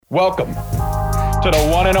Welcome to the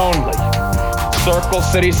one and only Circle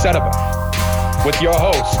City Cinema with your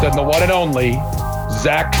host and the one and only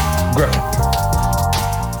Zach Griffith.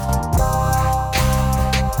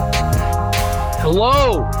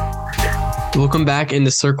 Hello. Welcome back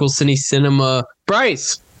into Circle City Cinema.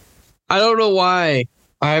 Bryce, I don't know why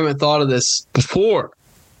I haven't thought of this before.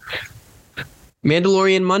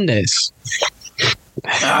 Mandalorian Mondays.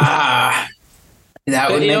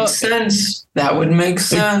 That would make sense. That would make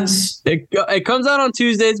sense. It comes out on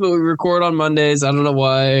Tuesdays, but we record on Mondays. I don't know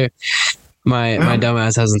why my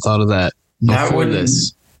dumbass hasn't thought of that before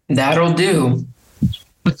this. That'll do.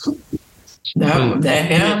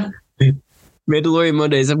 Yeah. Mandalorian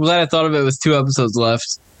Mondays. I'm glad I thought of it with 2 episodes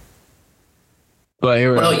left. But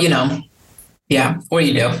here we are. Well, yeah. What do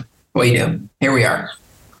you do? Here we are.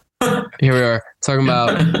 Here we are talking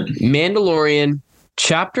about Mandalorian.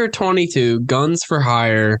 Chapter 22, Guns for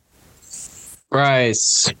Hire.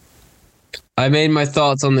 Bryce, I made my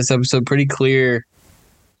thoughts on this episode pretty clear.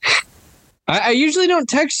 I usually don't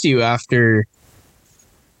text you after.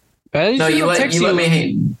 No, you let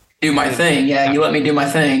me do my thing. Yeah, you let me do my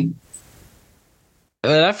thing.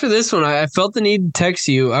 But after this one, I felt the need to text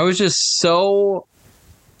you. I was just so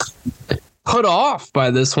put off by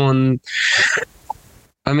this one.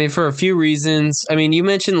 I mean, for a few reasons. I mean, you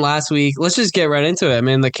mentioned last week. Let's just get right into it. I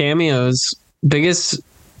mean, the cameos, biggest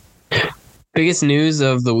news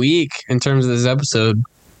of the week in terms of this episode.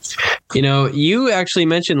 You know, you actually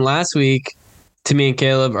mentioned last week to me and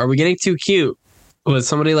Caleb, are we getting too cute with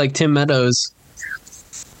somebody like Tim Meadows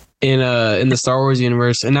in the Star Wars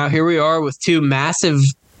universe? And now here we are with 2 massive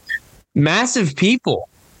people,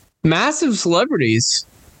 massive celebrities,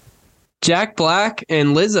 Jack Black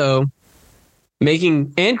and Lizzo.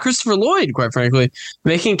 And Christopher Lloyd, quite frankly,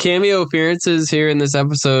 making cameo appearances here in this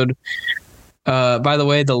episode. By the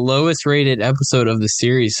way, the lowest rated episode of the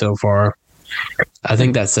series so far. I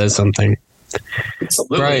think that says something.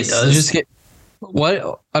 Absolutely Bryce, does.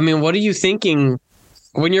 What are you thinking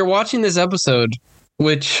when you're watching this episode,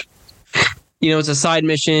 which, it's a side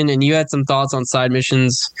mission, and you had some thoughts on side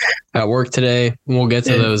missions at work today. We'll get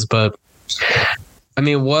to those, but I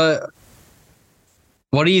mean, what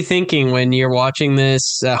are you thinking when you're watching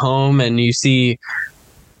this at home and you see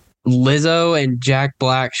Lizzo and Jack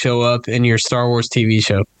Black show up in your Star Wars TV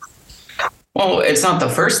show? Well, it's not the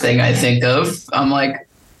first thing I think of. I'm like,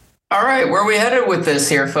 all right, where are we headed with this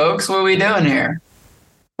here, folks? What are we doing here?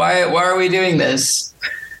 Why are we doing this?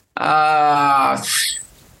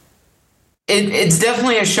 It's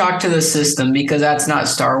definitely a shock to the system because that's not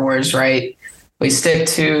Star Wars, right? We stick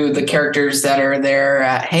to the characters that are there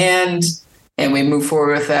at hand, and we move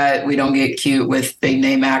forward with that. We don't get cute with big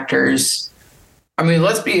name actors. I mean,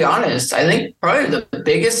 let's be honest. I think probably the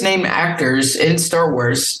biggest name actors in Star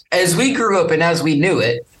Wars, as we grew up and as we knew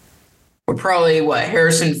it, were probably,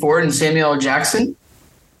 Harrison Ford and Samuel L. Jackson?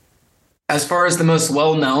 As far as the most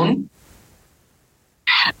well-known?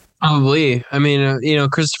 Probably. I mean,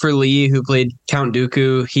 Christopher Lee, who played Count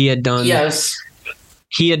Dooku, he had done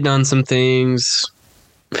some things.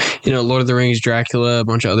 Lord of the Rings, Dracula, a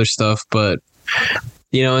bunch of other stuff. But,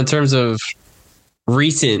 in terms of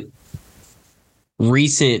recent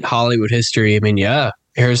Hollywood history, I mean, yeah,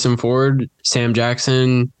 Harrison Ford, Sam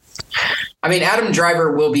Jackson. I mean, Adam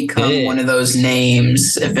Driver will become one of those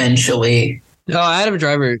names eventually. Oh, Adam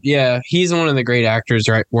Driver, yeah, he's one of the great actors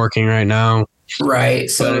working right now. Right.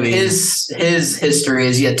 So his history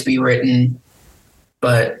is yet to be written.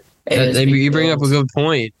 But you bring up a good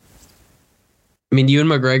point. I mean, Ewan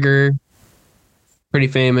McGregor, pretty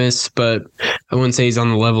famous, but I wouldn't say he's on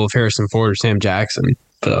the level of Harrison Ford or Sam Jackson.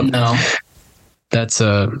 So no, that's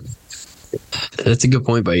a good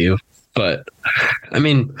point by you. But I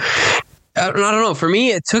mean, I don't know. For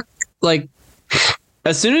me, it took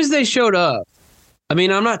as soon as they showed up. I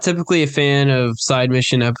mean, I'm not typically a fan of side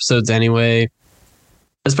mission episodes anyway,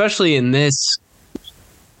 especially in this.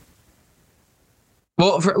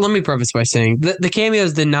 Well, let me preface by saying the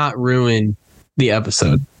cameos did not ruin the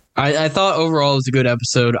episode. I thought overall it was a good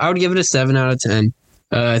episode. I would give it a 7 out of 10.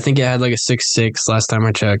 I think it had like a 6.6 last time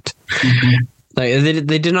I checked. Mm-hmm.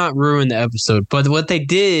 They did not ruin the episode, but what they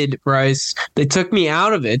did, Bryce, they took me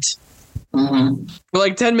out of it for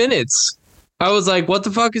like 10 minutes. I was like, "What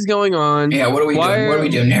the fuck is going on? Yeah, what are we doing? What are we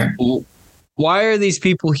doing here? Why are these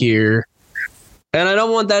people here?" And I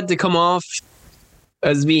don't want that to come off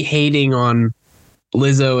as me hating on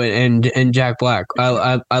Lizzo and Jack Black.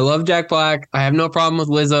 I love Jack Black. I have no problem with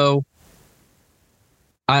Lizzo.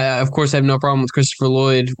 I of course have no problem with Christopher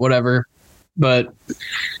Lloyd, whatever. But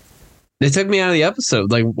they took me out of the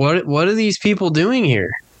episode. Like, what are these people doing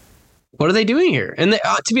here? What are they doing here? And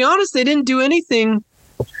to be honest, they didn't do anything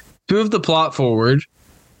move the plot forward.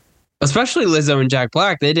 Especially Lizzo and Jack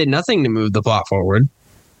Black, they did nothing to move the plot forward.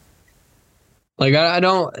 Like I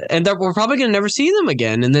don't, and we're probably gonna never see them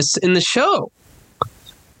again in the show.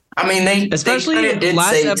 I mean, especially they did last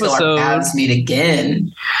say episode, till our paths meet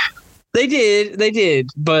again. They did,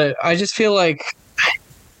 but I just feel like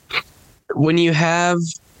when you have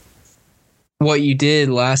what you did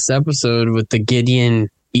last episode with the Gideon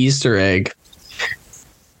Easter egg,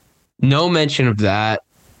 no mention of that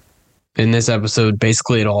in this episode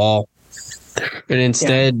basically at all. And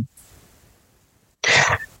instead,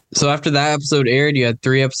 so after that episode aired, you had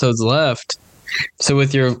 3 episodes left. So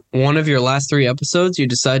with one of your last 3 episodes, you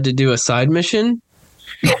decide to do a side mission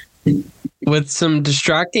with some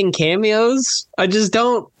distracting cameos. I just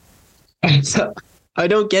don't. I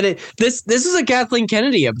don't get it. This is a Kathleen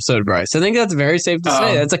Kennedy episode, Bryce. I think that's very safe to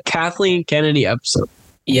say. That's a Kathleen Kennedy episode.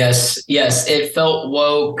 Yes, it felt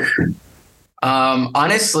woke.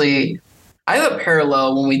 Honestly, I have a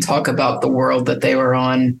parallel when we talk about the world that they were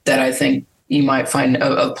on that I think you might find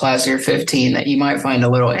of Plazier 15 that you might find a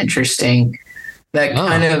little interesting. That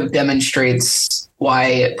kind of demonstrates why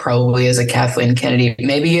it probably is a Kathleen Kennedy.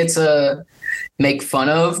 Maybe it's a make fun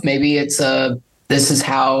of. Maybe it's a this is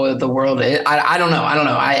how the world is. I don't know.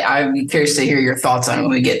 I'm curious to hear your thoughts on it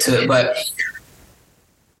when we get to it. But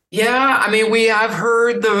yeah, I mean, we have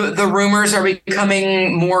heard the rumors are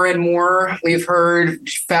becoming more and more. We've heard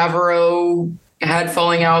Favreau had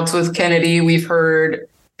falling outs with Kennedy. We've heard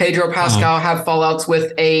Pedro Pascal have fallouts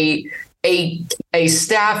with a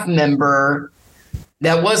staff member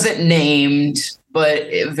that wasn't named, but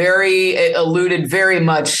it alluded very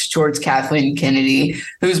much towards Kathleen Kennedy,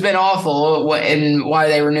 who's been awful and why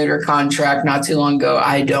they renewed her contract not too long ago.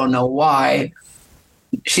 I don't know why.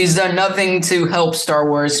 She's done nothing to help Star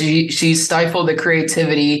Wars. She stifled the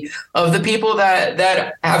creativity of the people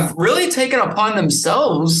that have really taken upon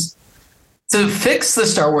themselves to fix the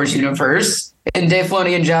Star Wars universe, and Dave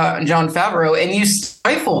Filoni and Jon Favreau, and you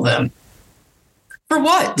stifle them. For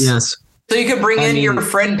what? Yes. So you could bring in your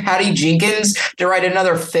friend Patty Jenkins to write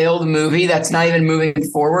another failed movie that's not even moving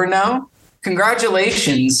forward now?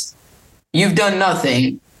 Congratulations. You've done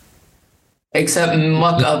nothing except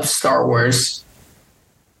muck up Star Wars.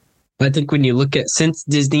 I think when you look at since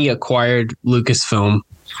Disney acquired Lucasfilm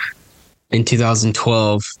in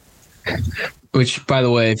 2012, which, by the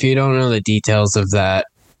way, if you don't know the details of that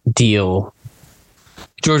deal,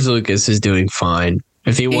 George Lucas is doing fine.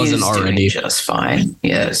 If he wasn't already, just fine.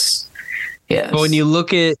 Yes. But when you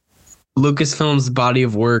look at Lucasfilm's body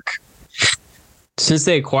of work, since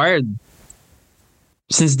Disney acquired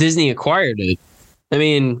it, I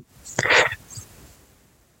mean,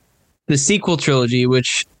 the sequel trilogy,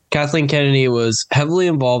 which Kathleen Kennedy was heavily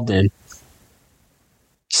involved in,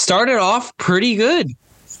 started off pretty good.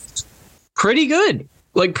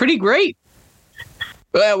 Like pretty great.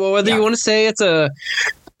 Well, whether you want to say it's a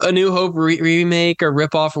New Hope remake or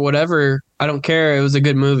ripoff or whatever, I don't care. It was a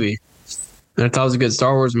good movie. And I thought it was a good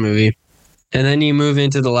Star Wars movie. And then you move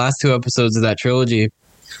into the last 2 episodes of that trilogy.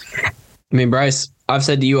 I mean, Bryce, I've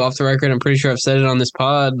said to you off the record, I'm pretty sure I've said it on this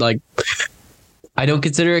pod, like, I don't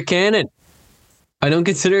consider it canon.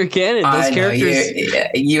 Those characters,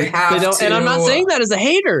 you have to. And I'm not saying that as a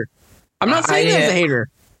hater. I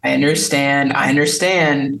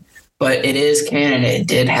understand, but it is canon. It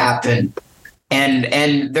did happen.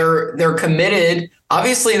 And they're committed.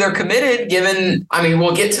 Obviously, they're committed given, I mean,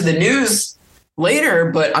 we'll get to the news later,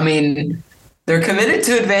 but I mean, they're committed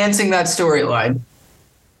to advancing that storyline.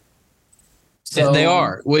 So they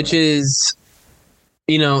are, which is,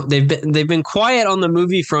 you know, they've been quiet on the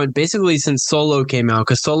movie front basically since Solo came out,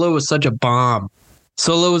 because Solo was such a bomb.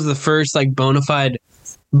 Solo was the first like bona fide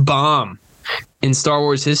bomb in Star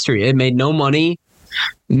Wars history. It made no money,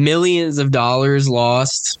 millions of dollars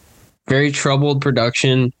lost, very troubled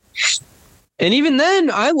production. And even then,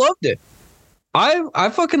 I loved it. I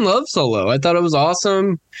fucking love Solo. I thought it was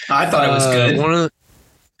awesome. I thought it was good.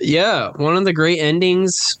 One of the great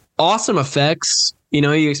endings. Awesome effects. You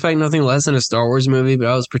know, you expect nothing less than a Star Wars movie, but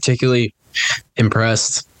I was particularly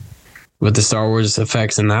impressed with the Star Wars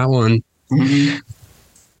effects in that one. Mm-hmm.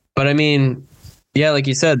 But I mean, yeah, like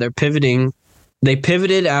you said, they're pivoting. They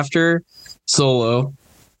pivoted after Solo,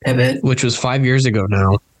 which was 5 years ago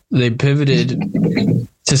now. They pivoted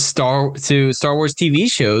to Star Wars TV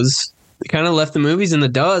shows. They kind of left the movies in the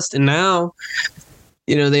dust, and now,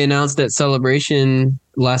 you know, they announced that Celebration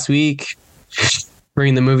last week,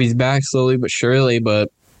 bringing the movies back slowly but surely.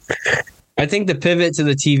 But I think the pivot to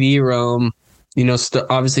the TV realm, you know,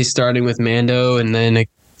 obviously starting with Mando and then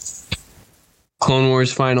Clone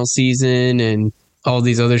Wars final season and all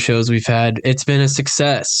these other shows we've had, it's been a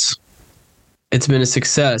success. It's been a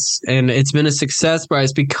success. And it's been a success,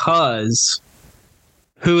 Bryce, because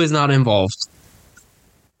who is not involved?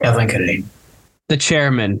 Kathleen Kennedy. The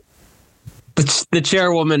chairman. The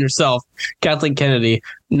chairwoman herself, Kathleen Kennedy,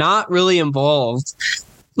 not really involved.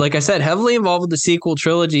 Like I said, heavily involved with the sequel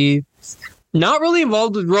trilogy. Not really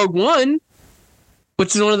involved with Rogue One,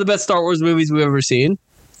 which is one of the best Star Wars movies we've ever seen.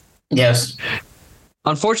 Yes.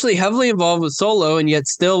 Unfortunately, heavily involved with Solo, and yet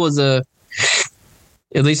still was at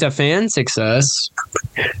least a fan success.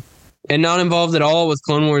 And not involved at all with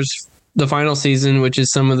Clone Wars, the final season, which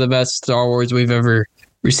is some of the best Star Wars we've ever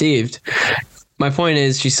received. My point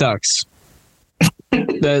is, she sucks.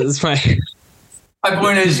 That's my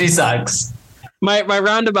point is, she sucks. My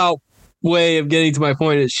roundabout way of getting to my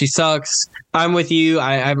point is she sucks. I'm with you.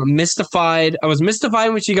 I'm mystified. I was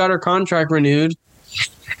mystified when she got her contract renewed.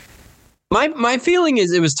 My feeling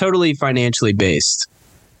is it was totally financially based.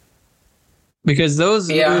 Because those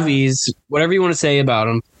movies, whatever you want to say about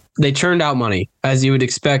them, they churned out money, as you would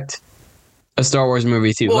expect a Star Wars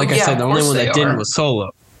movie to. Well, like I said, the only one that didn't was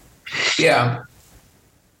Solo. Yeah.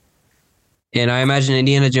 And I imagine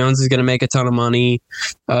Indiana Jones is going to make a ton of money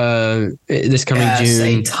this coming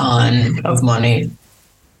June. A ton of money.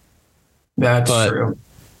 That's true.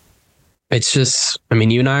 It's just, I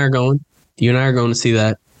mean, you and I are going. You and I are going to see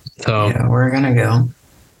that. So yeah, we're going to go.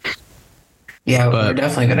 Yeah, we're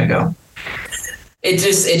definitely going to go. It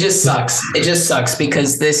just sucks. It just sucks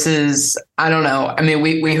because this is, I don't know. I mean,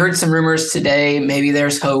 we heard some rumors today. Maybe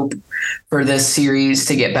there's hope for this series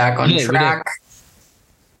to get back on track.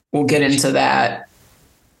 We'll get into that.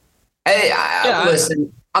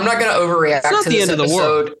 Listen, I'm not going to overreact to this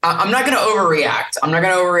episode. I'm not going to overreact. I'm not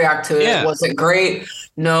going to overreact to it. Yeah. Was it great?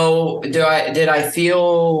 No. Did I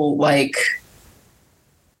feel like,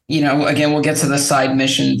 again, we'll get to the side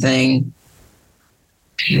mission thing.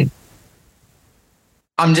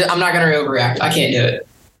 I'm not going to overreact. I can't do it.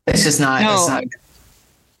 It's just not. No, it's not.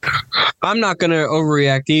 I'm not going to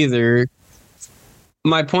overreact either.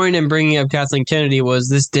 My point in bringing up Kathleen Kennedy was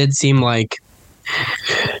this did seem like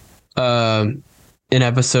an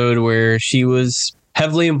episode where she was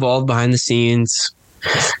heavily involved behind the scenes,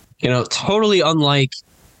 totally unlike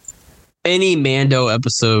any Mando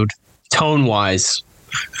episode tone-wise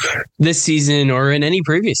this season or in any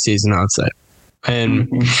previous season, I would say.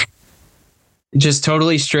 And just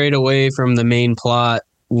totally strayed away from the main plot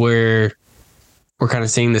where we're kind of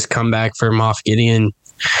seeing this comeback for Moff Gideon.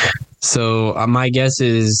 So my guess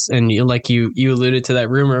is, and like you alluded to that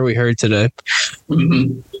rumor we heard today,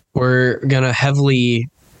 we're going to heavily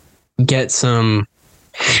get some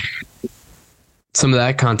of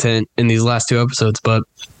that content in these last two episodes. But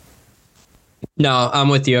no, I'm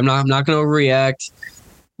with you. I'm not going to overreact.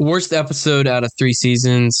 Worst episode out of 3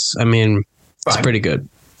 seasons. I mean, it's pretty good.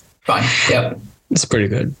 Fine. Yep. It's pretty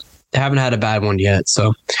good. Haven't had a bad one yet.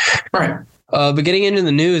 So, right. But getting into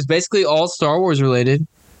the news, basically all Star Wars related.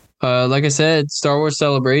 Like I said, Star Wars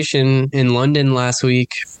Celebration in London last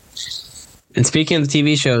week. And speaking of the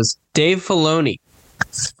TV shows, Dave Filoni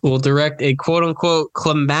will direct a quote-unquote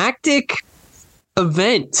climactic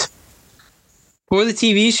event for the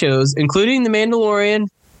TV shows, including The Mandalorian,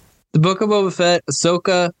 The Book of Boba Fett,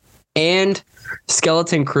 Ahsoka, and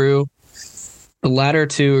Skeleton Crew. The latter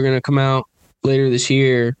two are going to come out later this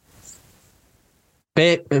year.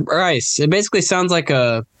 Bryce, it basically sounds like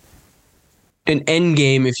an end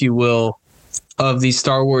game, if you will, of these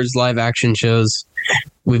Star Wars live action shows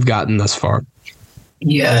we've gotten thus far.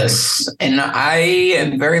 Yes, and I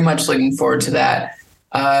am very much looking forward to that.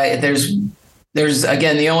 There's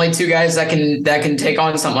again the only two guys that can take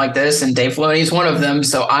on something like this, and Dave Filoni is one of them.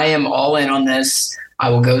 So I am all in on this. I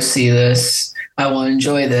will go see this. I will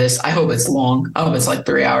enjoy this. I hope it's long. I hope it's like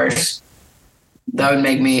 3 hours. That would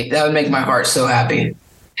make my heart so happy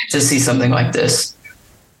to see something like this.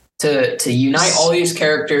 To unite all these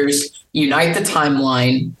characters, unite the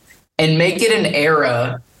timeline, and make it an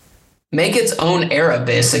era, make its own era,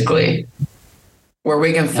 basically, where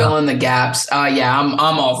we can fill in the gaps. I'm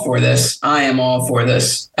all for this. I am all for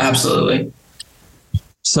this. Absolutely.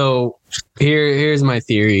 So here's my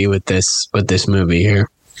theory with this movie here.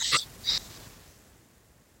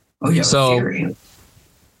 Oh yeah. So theory.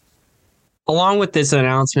 Along with this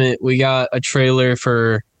announcement, we got a trailer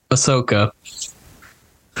for Ahsoka,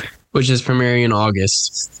 which is premiering in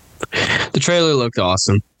August. The trailer looked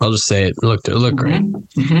awesome. I'll just say it. It looked great.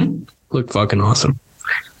 Mm-hmm. Looked fucking awesome.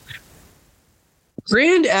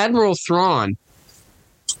 Grand Admiral Thrawn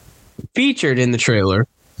featured in the trailer.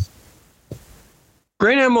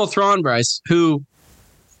 Grand Admiral Thrawn, Bryce, who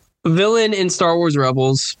villain in Star Wars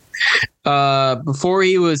Rebels. Before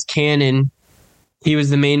he was canon, he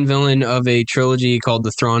was the main villain of a trilogy called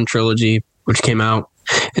the Thrawn Trilogy, which came out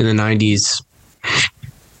in the 90s.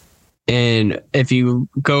 And if you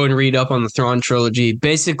go and read up on the Thrawn trilogy,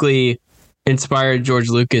 basically inspired George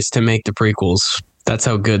Lucas to make the prequels. That's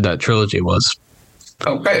how good that trilogy was.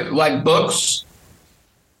 Okay, like books?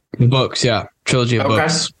 Books, yeah. Trilogy of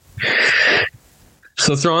books.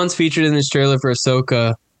 So Thrawn's featured in this trailer for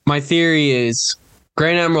Ahsoka. My theory is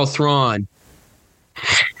Grand Admiral Thrawn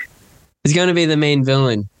is going to be the main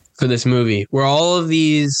villain for this movie, where all of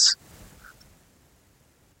these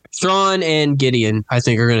Thrawn and Gideon, I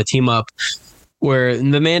think, are going to team up, where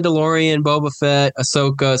the Mandalorian, Boba Fett,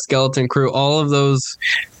 Ahsoka, Skeleton Crew, all of those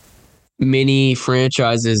mini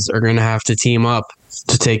franchises are going to have to team up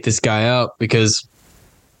to take this guy out, because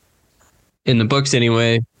in the books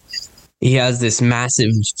anyway, he has this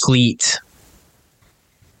massive fleet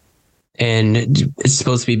and it's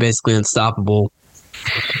supposed to be basically unstoppable.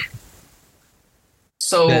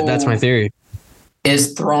 So that's my theory.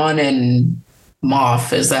 Is Thrawn and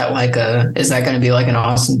Moff, is that going to be like an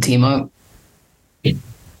awesome team up?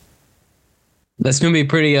 That's going to be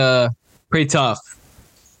pretty tough.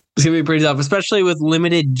 It's going to be pretty tough, especially with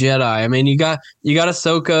limited Jedi. I mean, you got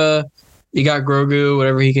Ahsoka, you got Grogu,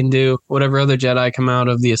 whatever he can do, whatever other Jedi come out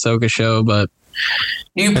of the Ahsoka show, but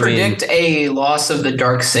do you predict a loss of the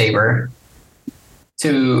Darksaber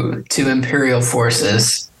to Imperial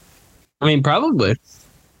forces? I mean, probably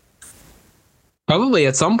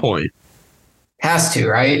at some point. Has to,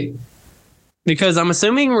 right? Because I'm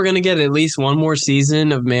assuming we're going to get at least one more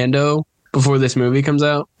season of Mando before this movie comes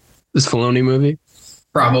out, this Filoni movie.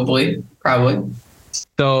 Probably.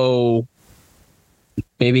 So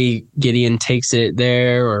maybe Gideon takes it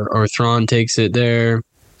there, or Thrawn takes it there.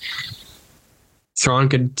 Thrawn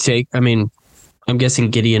could take, I mean, I'm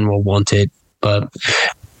guessing Gideon will want it, but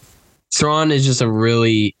Thrawn is just a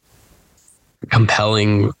really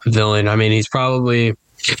compelling villain. I mean, he's probably,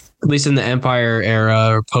 at least in the Empire era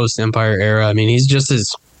or post-Empire era, I mean, he's just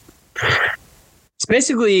as, it's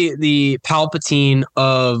basically the Palpatine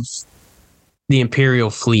of the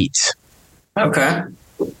Imperial fleet. Okay.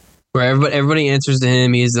 Where everybody answers to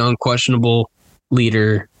him. He's the unquestionable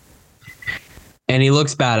leader. And he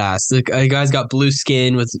looks badass. The guy's got blue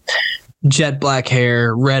skin with jet black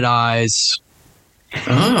hair, red eyes.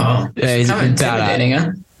 Oh, yeah, he's kind of intimidating,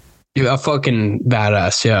 huh? A fucking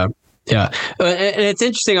badass, yeah. And it's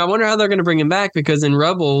interesting. I wonder how they're going to bring him back, because in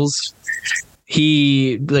Rebels,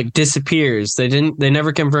 he like disappears. They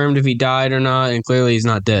never confirmed if he died or not, and clearly he's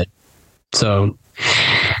not dead. So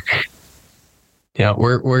yeah,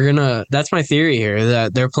 we're gonna. That's my theory here,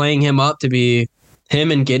 that they're playing him up to be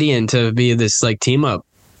him and Gideon to be this like team up,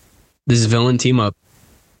 this villain team up.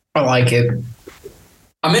 I like it.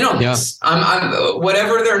 I'm in on this. I'm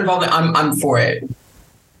whatever they're involved in. I'm for it.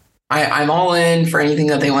 I'm all in for anything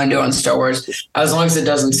that they want to do on Star Wars, as long as it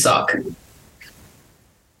doesn't suck.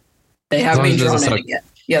 They have me drawn in again.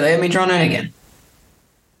 Yeah, they have me drawn in again.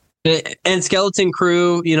 And Skeleton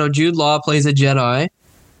Crew, Jude Law plays a Jedi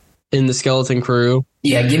in the Skeleton Crew.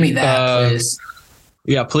 Yeah, give me that, please.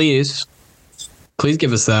 Yeah, please. Please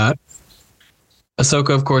give us that.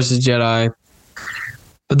 Ahsoka, of course, is Jedi.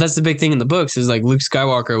 But that's the big thing in the books, is like Luke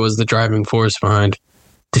Skywalker was the driving force behind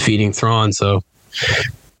defeating Thrawn, so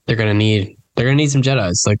they're gonna need some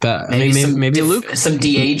Jedis like that. Maybe Luke. Some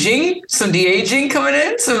de-aging coming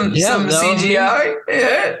in. Some CGI.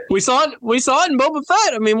 Yeah. We saw it in Boba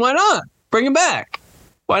Fett. I mean, why not? Bring him back.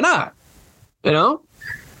 Why not?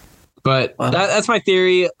 But that's my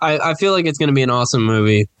theory. I feel like it's gonna be an awesome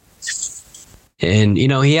movie. And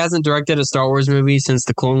he hasn't directed a Star Wars movie since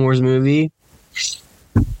the Clone Wars movie.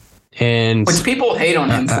 And which people hate on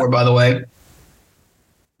him for, by the way.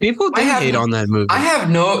 People do hate on that movie.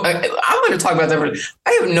 I'm going to talk about that.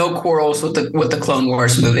 I have no quarrels with the Clone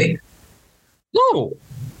Wars movie. No,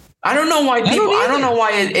 I don't know why people. I don't know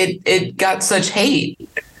why it got such hate.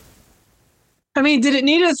 I mean, did it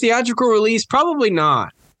need a theatrical release? Probably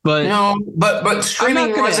not. But no, but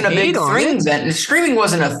streaming wasn't a big thing then. Streaming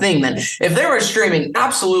wasn't a thing then. If there was streaming,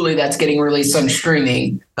 absolutely, that's getting released on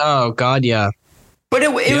streaming. Oh God, yeah. But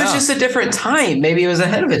it was just a different time. Maybe it was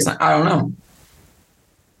ahead of its time. I don't know.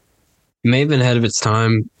 It may have been ahead of its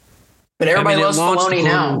time. But everybody loves Filoni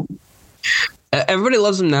now. Everybody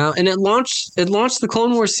loves him now, and it launched the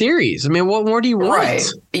Clone Wars series. I mean, what more do you want? Right.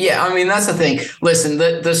 Yeah, I mean, that's the thing. Listen,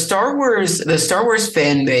 the Star Wars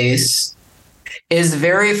fan base is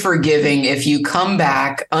very forgiving if you come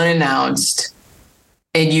back unannounced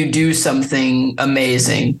and you do something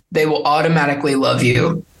amazing. They will automatically love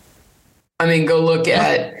you. I mean, go look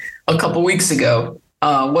at a couple weeks ago.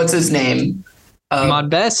 What's his name? Mod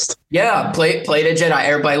Best. Yeah, played a Jedi.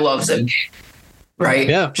 Everybody loves him, right?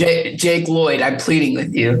 Yeah. Jake Lloyd. I'm pleading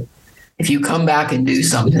with you. if you come back and do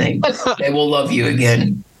something, they will love you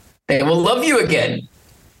again. They will love you again.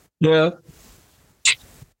 Yeah.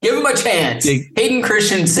 Give them a chance. Hayden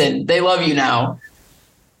Christensen, they love you now.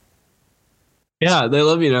 Yeah, they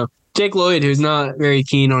love you now. Jake Lloyd, who's not very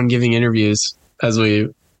keen on giving interviews, as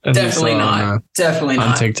definitely not. Definitely not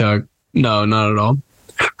on TikTok. No, not at all.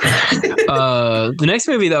 The next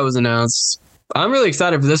movie that was announced, I'm really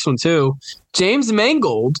excited for this one too. James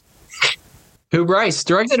Mangold, who Bryce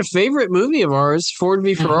directed a favorite movie of ours, Ford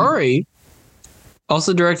v Ferrari.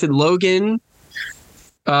 Also directed Logan.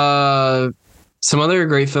 Some other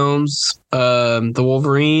great films. The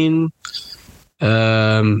Wolverine.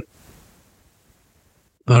 I'm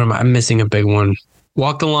missing a big one.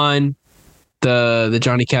 Walk the Line, the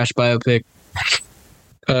Johnny Cash biopic.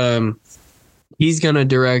 He's gonna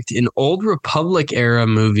direct an Old Republic era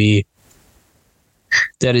movie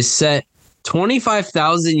that is set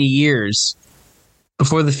 25,000 years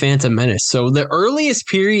before the Phantom Menace. So the earliest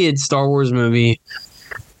period Star Wars movie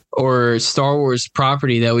or Star Wars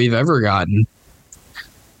property that we've ever gotten.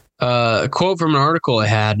 A quote from an article I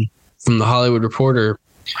had from the Hollywood Reporter.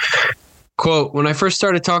 Quote, when I first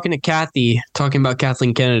started talking about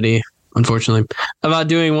Kathleen Kennedy, unfortunately, about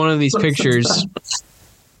doing one of these pictures,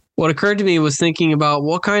 what occurred to me was thinking about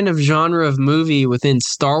what kind of genre of movie within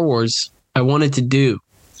Star Wars I wanted to do.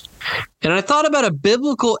 And I thought about a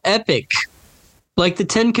biblical epic like the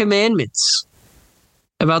Ten Commandments,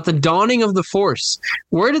 about the dawning of the Force.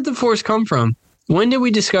 Where did the Force come from? When did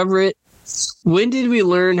we discover it? When did we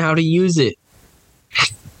learn how to use it?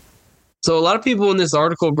 So a lot of people in this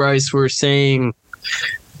article, Bryce, were saying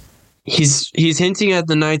he's hinting at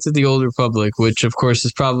the Knights of the Old Republic, which of course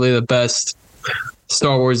is probably the best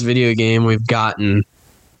Star Wars video game we've gotten.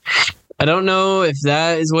 I don't know if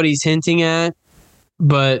that is what he's hinting at,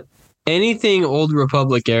 but anything Old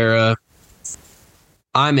Republic era,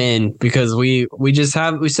 I'm in, because we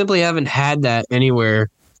simply haven't had that anywhere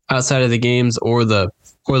outside of the games or the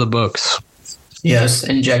books. Yes,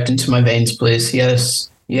 inject into my veins, please. Yes.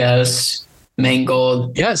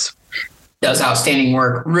 Mangold. Yes. Does outstanding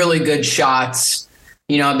work. Really good shots.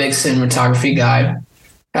 You know, a big cinematography guy.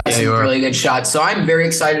 Has some really good shots. So I'm very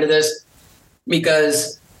excited to this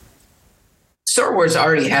because Star Wars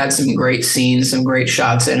already had some great scenes, some great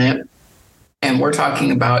shots in it. And we're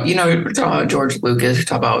talking about, we're talking about George Lucas, we're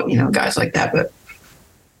talking about, guys like that. But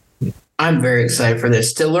I'm very excited for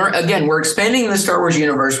this to learn. Again, we're expanding the Star Wars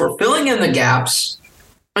universe. We're filling in the gaps.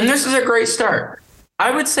 And this is a great start. I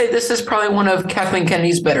would say this is probably one of Kathleen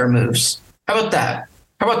Kennedy's better moves. How about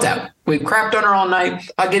that? We've crapped on her all night.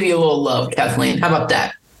 I'll give you a little love, Kathleen. How about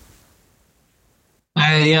that?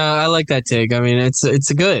 I like that take. I mean,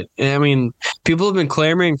 it's good. I mean, people have been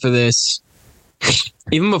clamoring for this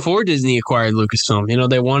even before Disney acquired Lucasfilm.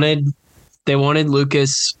 They wanted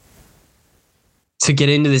Lucas to get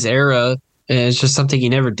into this era, and it's just something he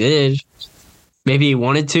never did. Maybe he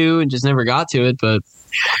wanted to and just never got to it, but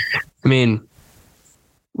I mean,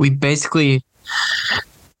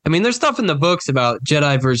 there's stuff in the books about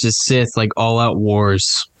Jedi versus Sith, like all-out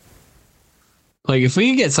wars. Like, if we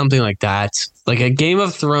could get something like that, like a Game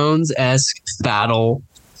of Thrones-esque battle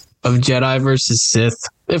of Jedi versus Sith,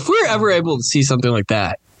 if we're ever able to see something like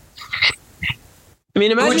that. I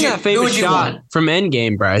mean, imagine that famous shot from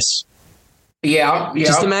Endgame, Bryce. Yeah.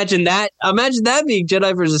 Just imagine that. Imagine that being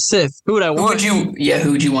Jedi versus Sith. Who would I want?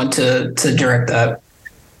 Who would you want to direct that?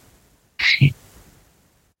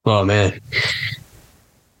 Oh, man.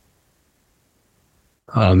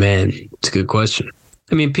 It's a good question.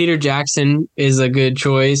 I mean, Peter Jackson is a good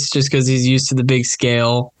choice just because he's used to the big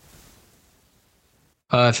scale.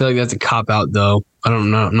 I feel like that's a cop-out, though. I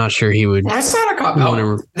don't know. I'm not sure he would. That's not a cop-out.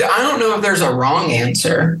 I don't know if there's a wrong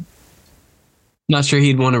answer. Not sure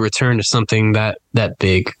he'd want to return to something that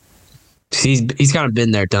big. He's kind of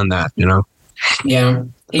been there, done that, Yeah.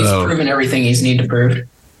 He's proven everything he's need to prove.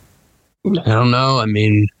 I don't know. I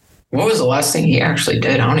mean, what was the last thing he actually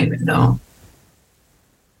did? I don't even know.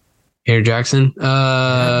 Peter Jackson?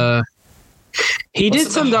 He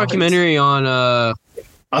did some documentary on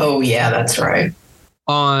oh yeah, that's right.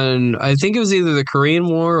 On, I think it was either the Korean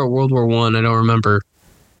War or World War I. I don't remember.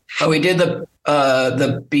 Oh, he did the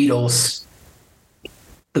Beatles.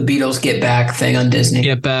 The Beatles Get Back thing on Disney.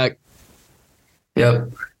 Get Back.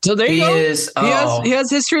 Yep. So there you go. He has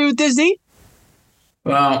history with Disney.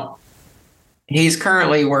 Well, he's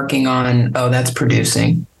currently working on. Oh, that's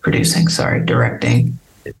producing. Sorry, directing.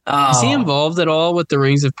 Is he involved at all with the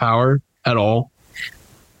Rings of Power at all?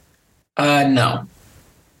 No.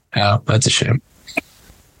 Oh, that's a shame.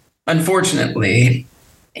 Unfortunately,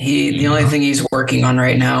 the only thing he's working on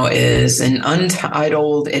right now is an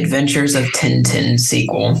untitled Adventures of Tintin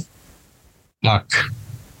sequel. Fuck.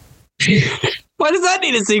 Why does that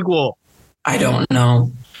need a sequel? I don't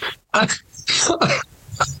know.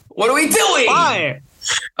 What are we doing? Why?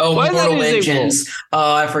 Oh, Why Mortal Engines.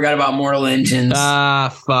 Oh, I forgot about Mortal Engines.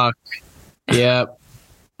 Fuck. Yep.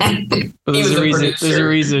 There's a reason. There's a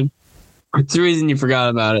reason. There's a reason you forgot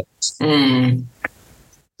about it.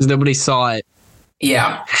 Because nobody saw it.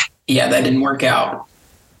 Yeah. Yeah, that didn't work out.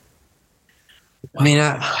 I mean,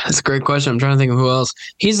 that's a great question. I'm trying to think of who else.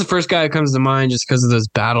 He's the first guy who comes to mind just because of those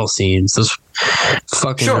battle scenes. Those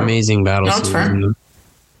fucking amazing battle scenes. Fair.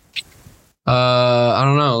 I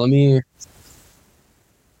don't know. Let me...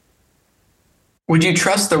 Would you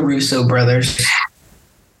trust the Russo brothers?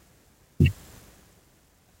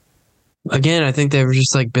 Again, I think they've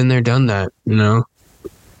just like been there, done that, you know?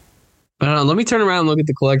 I don't know. Let me turn around and look at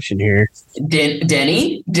the collection here.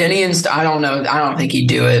 Denny and I don't know. I don't think he'd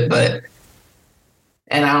do it, but...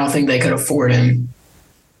 And I don't think they could afford him.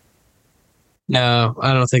 No,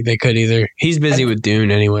 I don't think they could either. He's busy with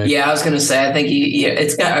Dune anyway. Yeah, I was gonna say. I think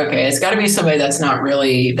it's got to be somebody that's not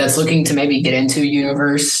really that's looking to maybe get into a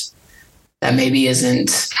universe that maybe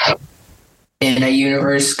isn't in a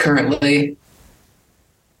universe currently.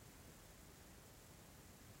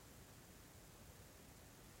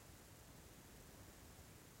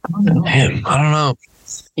 I don't know. Damn, I don't know.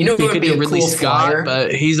 You know, it would be a Ridley cool Scott, flyer,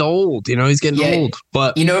 but he's old. You know, he's getting old.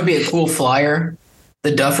 But you know, it'd be a cool flyer.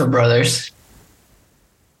 The Duffer Brothers.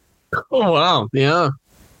 Oh wow, yeah,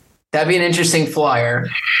 that'd be an interesting flyer.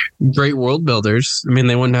 Great world builders. I mean,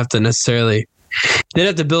 they wouldn't have to necessarily. They'd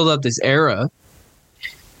have to build up this era.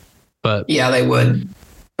 But yeah, they would.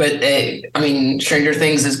 But I mean, Stranger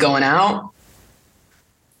Things is going out.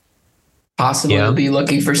 Possibly they'll be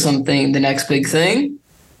looking for something, the next big thing.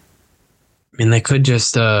 I mean, they could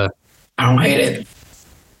just... I don't hate it.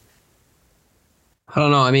 I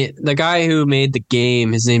don't know. I mean, the guy who made the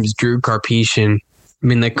game, his name is Drew Karpyshyn. I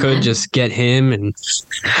mean, they could just get him and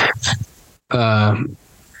have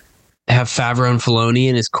Favreau and Filoni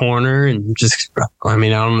in his corner and just... I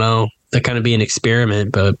mean, I don't know. That kind of be an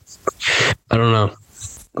experiment, but I don't know.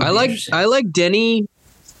 I like Denny.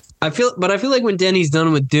 I feel like when Denny's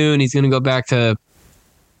done with Dune, he's going to go back to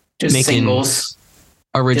just making singles.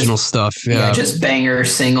 Original stuff, yeah. Just banger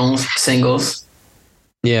singles.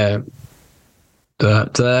 Yeah.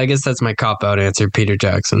 So I guess that's my cop-out answer, Peter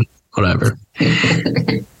Jackson. Whatever.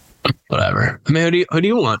 Whatever. I mean, who do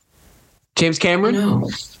you want? James Cameron?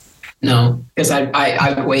 No, because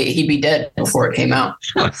I wait. He'd be dead before it came out.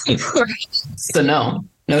 So no,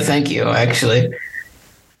 thank you. Actually,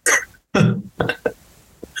 I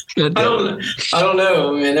don't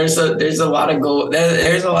know, man. There's a lot of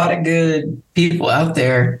there's a lot of good people out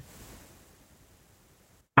there.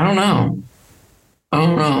 I don't know.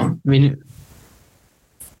 I mean,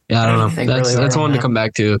 yeah, I don't know. That's one to come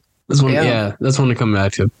back to. That's one to come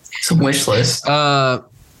back to. It's a wish list.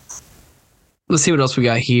 Let's see what else we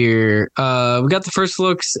got here. We got the first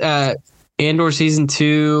looks at Andor Season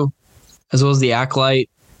 2, as well as the Acolyte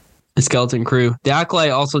and Skeleton Crew. The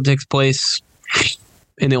Acolyte also takes place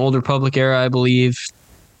in the Old Republic era, I believe.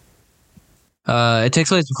 It takes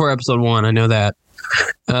place before Episode 1. I know that.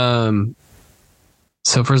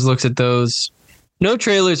 So first looks at those. No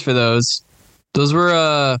trailers for those. Those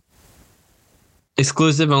were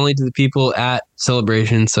exclusive only to the people at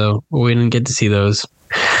Celebration, so we didn't get to see those.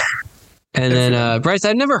 And then, Bryce,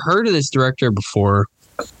 I'd never heard of this director before.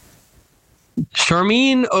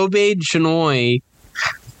 Sharmeen Obaid-Chinoy,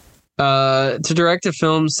 to direct a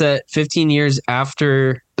film set 15 years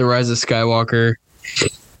after The Rise of Skywalker.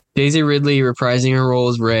 Daisy Ridley reprising her role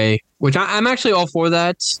as Rey, which I'm actually all for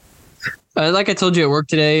that. Like I told you at work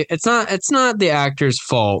today, it's not the actor's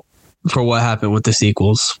fault for what happened with the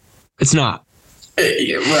sequels. It's not.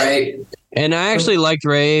 Right. And I actually liked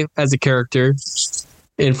Rey as a character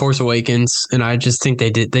in Force Awakens, and I just think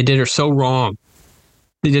they did her so wrong.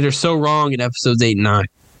 They did her so wrong in episodes 8 and 9.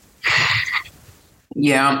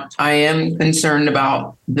 Yeah, I am concerned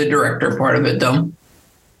about the director part of it, though,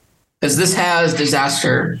 because this has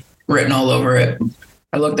disaster written all over it.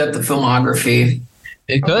 I looked at the filmography.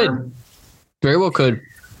 It could. Very well could.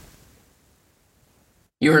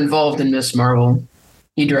 You were involved in Miss Marvel.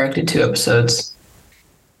 You directed 2 episodes.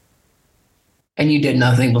 And you did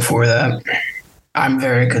nothing before that. I'm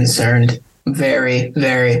very concerned. Very,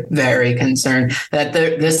 very, very concerned that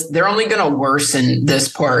they're only going to worsen this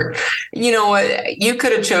part. You know what? You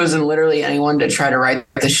could have chosen literally anyone to try to right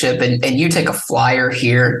the ship, and you take a flyer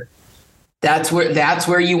here. That's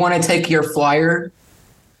where you want to take your flyer.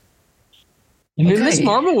 I mean, Miss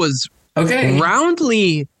Marvel was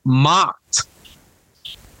roundly mocked.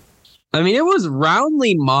 I mean, it was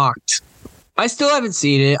roundly mocked. I still haven't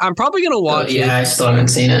seen it. I'm probably gonna watch it. Yeah, I still haven't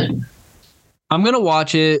seen it. I'm gonna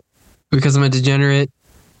watch it because I'm a degenerate.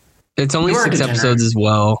 It's only 6 episodes as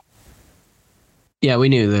well. Yeah, we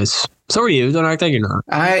knew this. So are you. Don't act like you're not.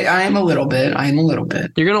 I am a little bit.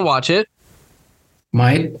 You're gonna watch it?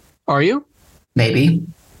 Might. Are you? Maybe.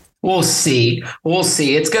 We'll see.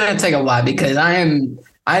 It's gonna take a lot because I haven't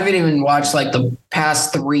even watched like the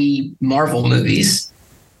past 3 Marvel movies.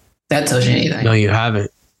 That tells you anything. No, you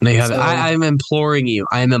haven't. So, I'm imploring you.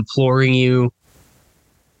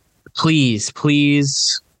 Please,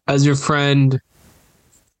 as your friend,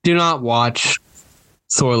 do not watch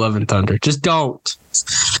Thor: Love and Thunder. Just don't.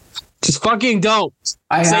 Just fucking don't.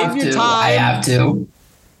 Save your time. I have to.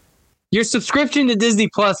 Your subscription to Disney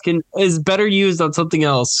Plus is better used on something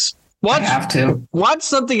else. I have to. Watch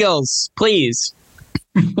something else, please.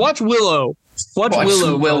 Watch Willow. Watch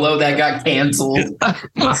Willow that got canceled.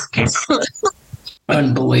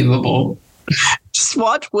 Unbelievable. Just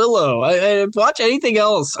watch Willow. I watch anything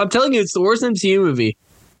else. I'm telling you, it's the worst MCU movie.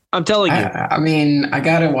 I'm telling you. I mean, I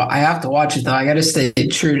have to watch it though. I gotta stay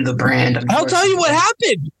true to the brand. I'll tell you what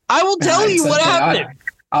happened. I will tell you what happened.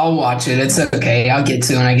 I'll watch it. It's okay. I'll get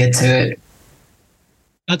to it when I get to it.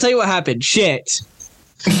 I'll tell you what happened. Shit.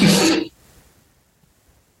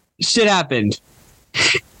 Shit happened.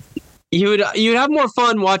 You'd have more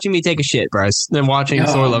fun watching me take a shit, Bryce, than watching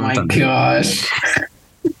Thor: Love and Thunder. Oh my gosh.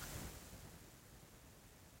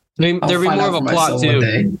 There'd be more of a plot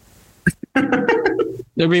too.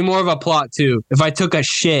 There'd be more of a plot too if I took a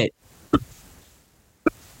shit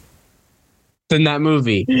than that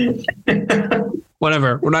movie.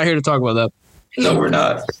 Whatever. We're not here to talk about that. No, we're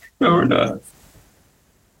not.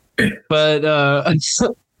 But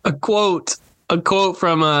a quote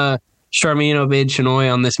from Charmin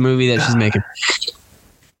Obaid-Chinoy on this movie that she's making.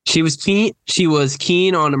 She was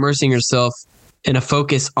keen on immersing herself in a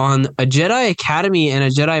focus on a Jedi Academy and a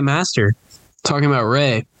Jedi Master. Talking about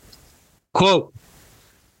Rey. Quote,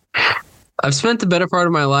 I've spent the better part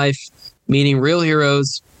of my life meeting real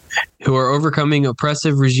heroes who are overcoming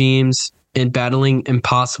oppressive regimes and battling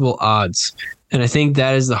impossible odds. And I think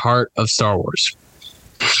that is the heart of Star Wars.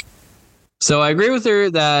 So I agree with her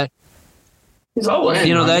that he's all in.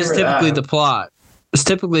 That is typically the plot. It's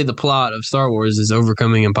typically the plot of Star Wars is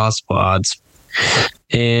overcoming impossible odds.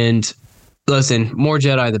 And listen, more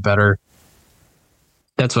Jedi the better.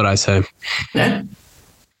 That's what I say. Yeah.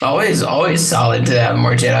 Always solid to have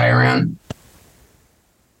more Jedi around.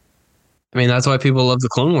 I mean, that's why people love the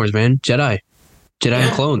Clone Wars, man. Jedi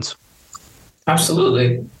and clones.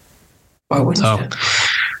 Absolutely. Why wouldn't you?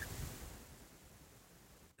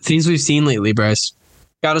 Things we've seen lately, Bryce.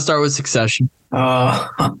 Got to start with Succession. We'll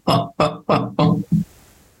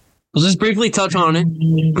just briefly touch on it.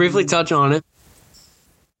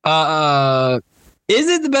 Is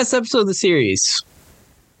it the best episode of the series?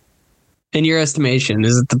 In your estimation,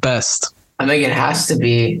 is it the best? I think it has to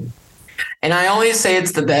be. And I only say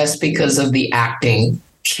it's the best because of the acting.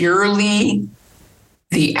 Purely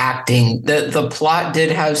the acting. The plot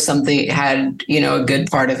did have something, had, a good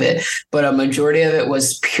part of it, but a majority of it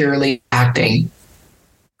was purely acting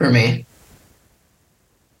for me.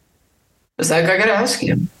 Zach, I gotta ask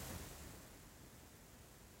you.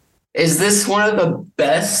 Is this one of the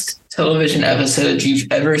best television episodes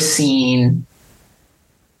you've ever seen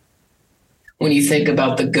when you think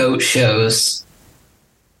about the GOAT shows?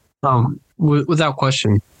 Without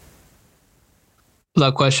question.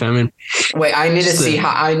 Without question. I mean, wait. I need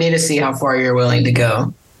to see how far you're willing to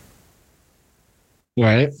go.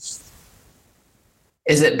 Right.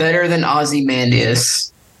 Is it better than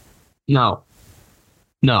Ozymandias? No.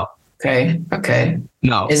 Okay.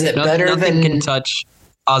 No. Is it better nothing than can touch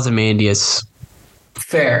Ozymandias?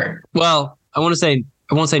 Fair. Well, I won't say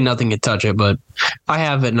nothing can touch it, but I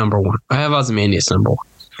have it number 1. I have Ozymandias number 1.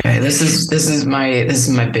 Okay, this is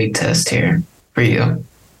my big test here for you.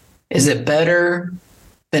 Is it better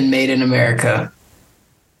than Made in America?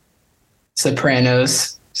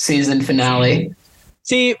 Sopranos season finale.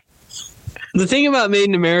 See, the thing about Made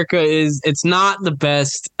in America is it's not the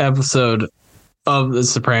best episode of The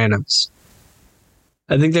Sopranos.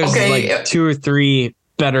 I think there's 2 or 3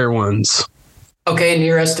 better ones. Okay, in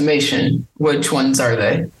your estimation, which ones are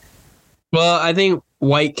they? Well, I think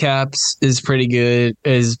Whitecaps is pretty good,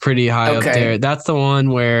 is pretty high up there. That's the one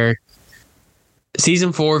where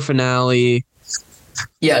season 4 finale.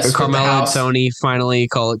 Yes, Carmelo and Tony finally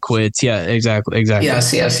call it quits. Yeah, exactly.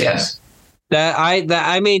 Yes. That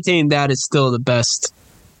I maintain that is still the best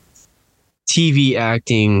TV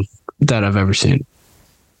acting that I've ever seen,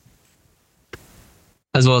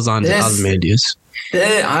 as well as on Ozymandias.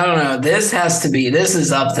 I don't know. This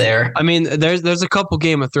is up there. I mean, there's a couple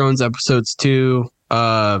Game of Thrones episodes too.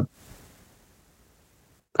 I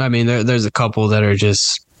mean, there's a couple that are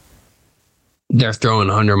just they're throwing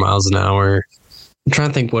 100 miles an hour. I'm trying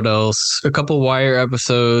to think what else. A couple Wire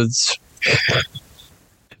episodes,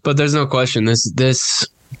 but there's no question this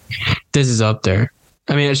is up there.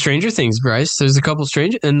 I mean, Stranger Things, Bryce. There's a couple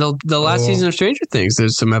the last season of Stranger Things.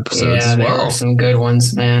 There's some episodes as well. There are some good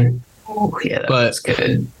ones, man. Oh yeah, that was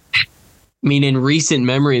good. I mean, in recent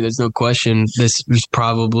memory, there's no question this was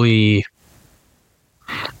probably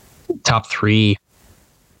top 3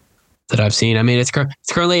 that I've seen. I mean, it's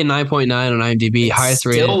currently a 9.9 on IMDb, highest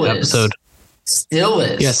rated episode. Still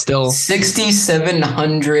is. Yeah, still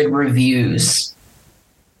 6,700 reviews.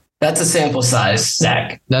 That's a sample size,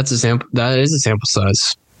 Zach. That is a sample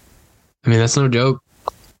size. I mean, that's no joke.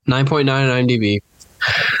 9.9 on IMDb.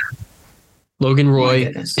 Logan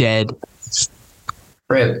Roy dead.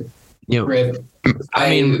 Rip. Yep. Rip. I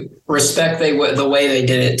mean, respect the way they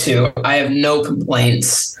did it too. I have no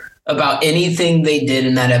complaints about anything they did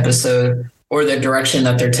in that episode or the direction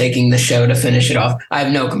that they're taking the show to finish it off. I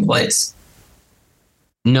have no complaints.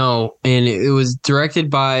 No, and it was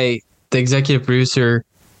directed by the executive producer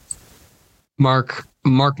Mark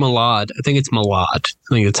Malad. I think it's Malad.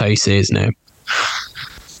 I think that's how you say his name.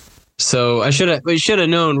 So we should have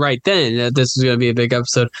known right then that this was going to be a big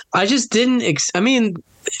episode. I just didn't. I mean,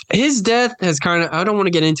 his death has kind of. I don't want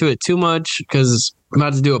to get into it too much because I'm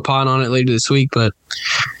about to do a pod on it later this week. But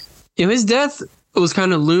his death was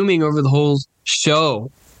kind of looming over the whole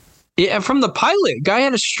show. Yeah, from the pilot, guy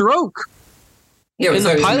had a stroke. Yeah, in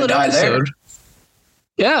the pilot episode.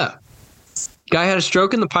 Yeah, guy had a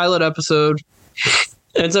stroke in the pilot episode.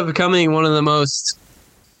 Ends up becoming one of the most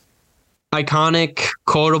iconic,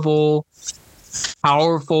 quotable,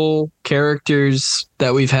 powerful characters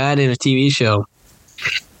that we've had in a TV show.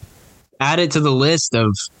 Added to the list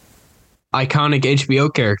of iconic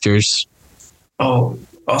HBO characters. Oh,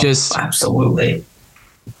 just absolutely.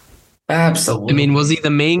 Absolutely. I mean, was he the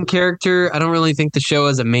main character? I don't really think the show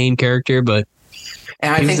has a main character, but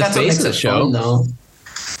and I think that's the face of the show. Fun, though.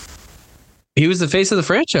 He was the face of the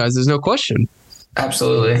franchise. There's no question.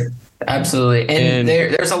 Absolutely. And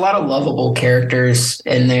there's a lot of lovable characters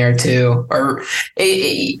in there too. Or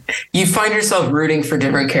you find yourself rooting for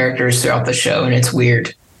different characters throughout the show, and it's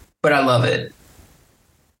weird, but I love it.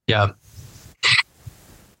 Yeah.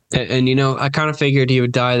 And I kind of figured he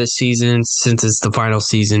would die this season since it's the final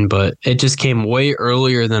season, but it just came way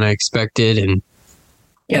earlier than I expected. And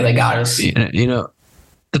yeah, they got us.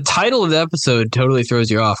 The title of the episode totally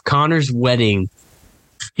throws you off. Connor's wedding.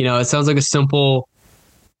 It sounds like a simple,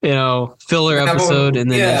 filler episode, and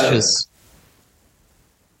then it's just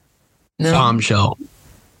bombshell.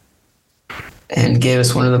 And gave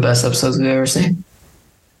us one of the best episodes we've ever seen.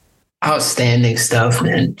 Outstanding stuff,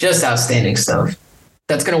 man. Just outstanding stuff.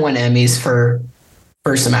 That's going to win Emmys for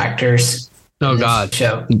some actors. Oh, God.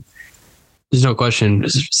 Show. There's no question.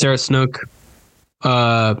 Sarah Snook,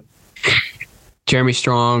 Jeremy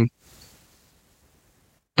Strong.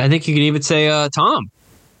 I think you could even say Tom.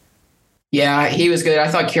 Yeah, he was good. I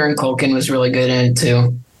thought Kieran Culkin was really good in it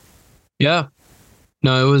too. Yeah.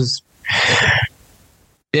 No, it was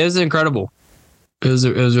incredible. It was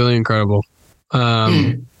really incredible.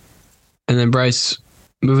 And then Bryce,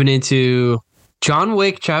 moving into John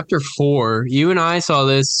Wick Chapter 4. You and I saw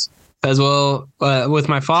this as well with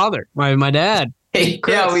my father, my dad.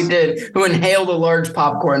 Yeah, we did. Who inhaled a large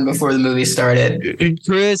popcorn before the movie started.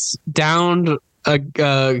 Chris downed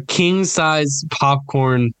a king-size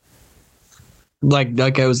popcorn like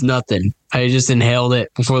it was nothing. I just inhaled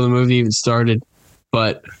it before the movie even started.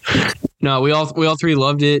 But no, we all 3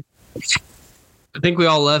 loved it. I think we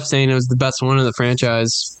all left saying it was the best one of the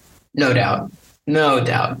franchise. No doubt.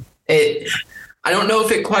 I don't know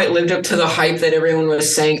if it quite lived up to the hype that everyone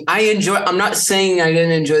was saying. I'm not saying I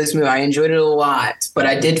didn't enjoy this movie. I enjoyed it a lot, but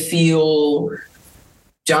I did feel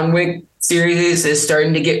John Wick series is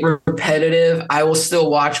starting to get repetitive. I will still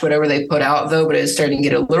watch whatever they put out though, but it's starting to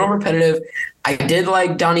get a little repetitive. I did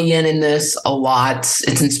like Donnie Yen in this a lot.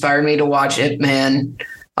 It's inspired me to watch Ip Man.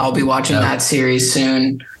 I'll be watching that series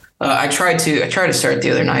soon. I tried to start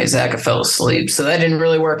the other night, Zach. I fell asleep, so that didn't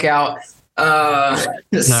really work out. Not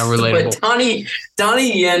relatable. But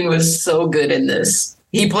Donnie Yen was so good in this.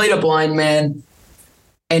 He played a blind man,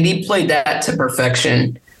 and he played that to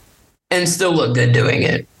perfection, and still looked good doing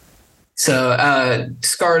it. So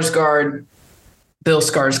Skarsgård, Bill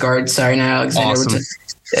Skarsgård. Sorry, not Alexander. Awesome.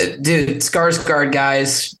 Dude, Skarsgård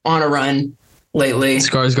guys on a run lately.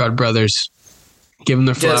 Skarsgård brothers, give them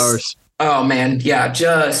their flowers. Oh man, yeah,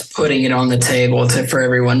 just putting it on the table for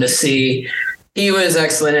everyone to see. He was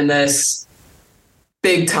excellent in this.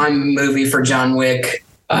 Big time movie for John Wick.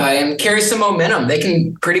 And carries some momentum. They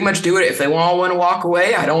can pretty much do it. If they all want to walk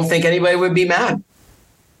away, I don't think anybody would be mad.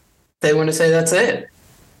 They want to say that's it.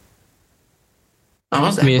 Yeah,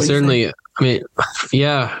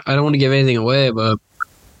 I don't want to give anything away, but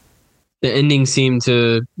the ending seemed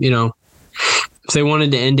to, if they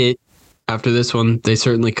wanted to end it after this one, they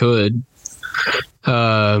certainly could.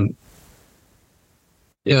 I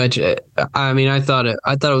thought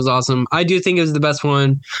it was awesome. I do think it was the best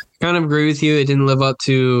one. I kind of agree with you. It didn't live up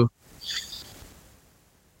to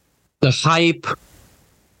the hype.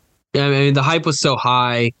 I mean, the hype was so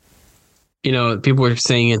high. People were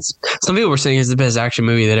saying some people were saying it's the best action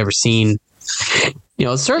movie they'd ever seen.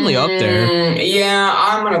 It's certainly up there. Yeah,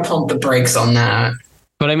 I'm going to pump the brakes on that.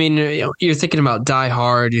 But I mean, you're thinking about Die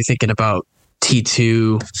Hard. You're thinking about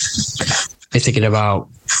T2. You're thinking about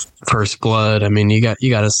First Blood. I mean, you got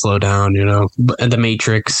to slow down, The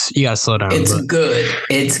Matrix, you got to slow down. It's good.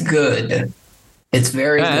 It's good. It's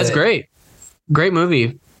very good. That's great. Great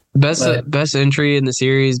movie. Best entry in the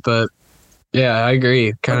series, but yeah, I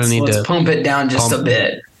agree. Let's pump it down just a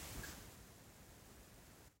bit.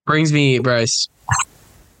 Brings me, Bryce,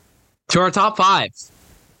 to our top 5.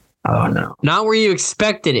 Oh, no. Not where you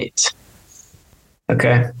expected it.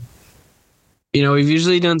 Okay. We've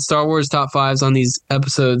usually done Star Wars top 5s on these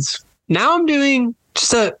episodes. Now I'm doing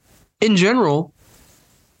just in general,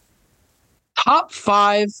 top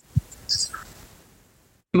 5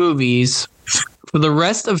 movies for the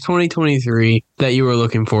rest of 2023 that you were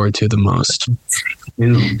looking forward to the most.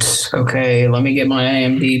 Oops. Okay, let me get my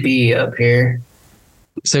IMDb up here.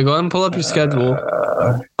 So go ahead and pull up your schedule.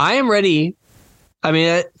 I am ready. I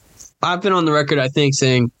mean, I've been on the record, I think,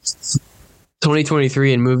 saying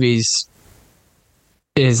 2023 in movies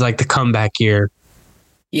is like the comeback year.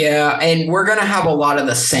 Yeah, and we're going to have a lot of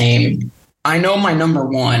the same. I know my number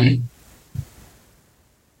 1.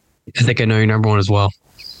 I think I know your number 1 as well.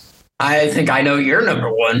 I think I know your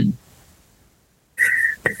number 1.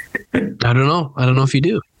 I don't know. I don't know if you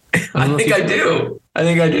do. I think I do.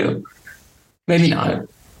 Maybe not.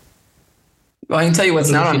 Well, I can tell you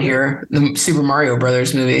what's not on here. The Super Mario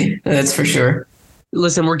Brothers movie. That's for sure.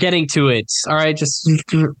 Listen, we're getting to it. All right, just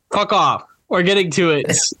fuck off. We're getting to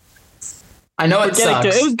it. I know it sucks.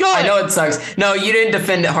 It was good. I know it sucks. No, you didn't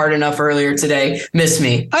defend it hard enough earlier today. Miss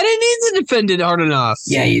me. I didn't need to defend it hard enough.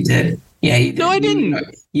 Yeah, you did. Yeah, you did. No, I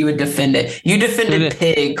didn't. You would defend it. You defended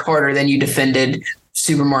Pig harder than you defended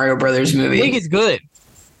Super Mario Brothers movie. Pig is good.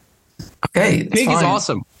 Okay, Pig is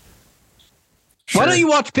awesome. Sure. Why don't you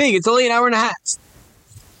watch Pig? It's only an hour and a half.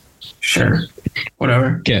 Sure.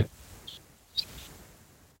 Whatever. Okay.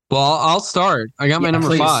 Well, I'll start. I got my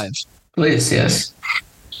number 5. Please, yes.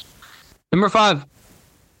 Number 5.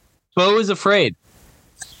 Beau is Afraid.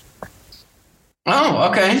 Oh,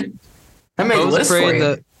 okay. That made the list for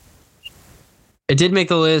you. It did make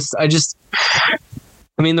the list. I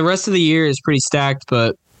mean, the rest of the year is pretty stacked,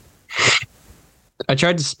 but I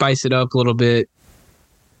tried to spice it up a little bit.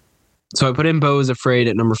 So I put in Beau is Afraid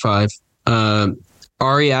at number 5.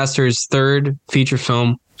 Ari Aster's third feature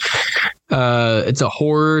film. It's a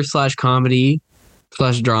horror / comedy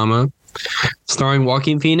 / drama starring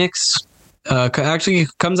Joaquin Phoenix. Actually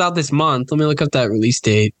comes out this month. Let me look up that release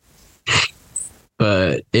date.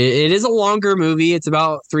 But it is a longer movie. It's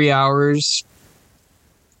about 3 hours.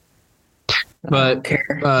 But I don't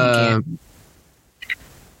care.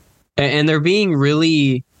 And they're being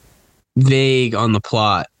really vague on the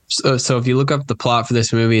plot. So if you look up the plot for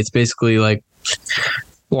this movie, it's basically like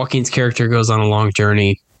Joaquin's character goes on a long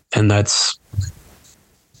journey, and that's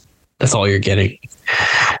all you're getting.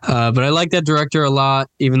 But I like that director a lot,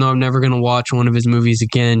 even though I'm never going to watch one of his movies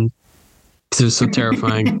again because it was so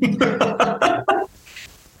terrifying.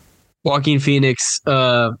 Joaquin Phoenix,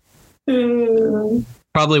 probably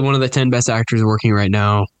one of the 10 best actors working right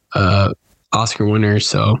now, Oscar winner.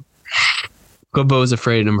 So go Beau is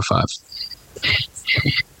Afraid at number 5.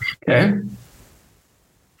 Okay.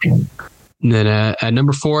 And then at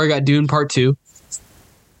number 4, I got Dune Part 2.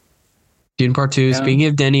 Dune Part 2. Yeah. Speaking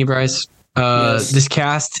of Denny, Bryce, yes. This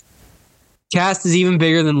cast is even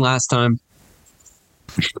bigger than last time.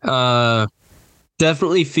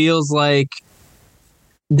 Definitely feels like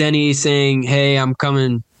Denny saying, "Hey, I'm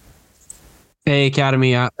coming. Hey,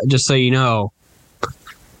 Academy, just so you know,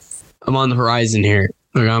 I'm on the horizon here.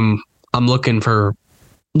 Like I'm looking to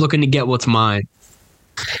get what's mine."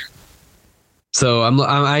 So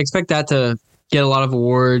I expect that to get a lot of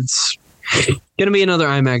awards. Gonna be another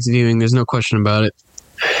IMAX viewing. There's no question about it.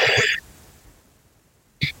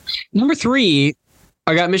 Number 3,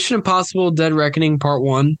 I got Mission Impossible: Dead Reckoning Part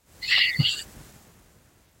 1.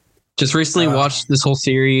 Just recently watched this whole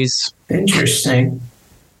series. Interesting.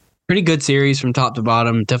 Pretty good series from top to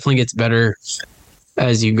bottom. Definitely gets better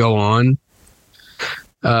as you go on.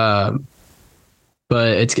 But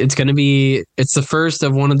it's the first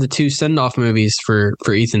of one of the 2 send-off movies for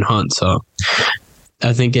Ethan Hunt. So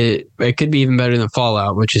I think it could be even better than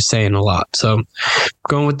Fallout, which is saying a lot. So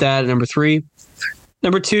going with that at number 3.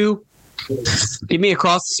 Number 2, give me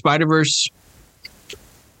Across the Spider-Verse.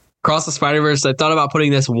 Across the Spider-Verse. I thought about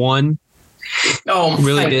putting this 1. Oh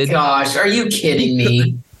my gosh. Are you kidding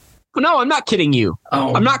me? No, I'm not kidding you.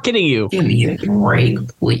 Oh, I'm not kidding you. Give me a break,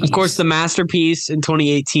 please. Of course, the masterpiece in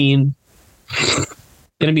 2018. Going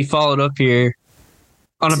to be followed up here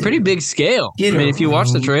on a pretty big scale. If you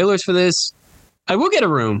watch the trailers for this, I will get a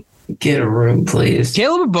room. Get a room, please.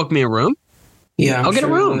 Caleb would book me a room. Yeah, I'll get a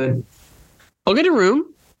room. I'll get a room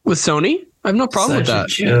with Sony. I have no problem with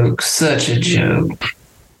that. Such a joke.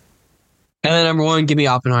 And then number 1, give me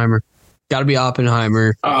Oppenheimer. Got to be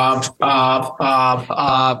Oppenheimer. Up.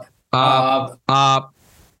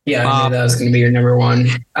 Yeah, I knew that was going to be your number 1.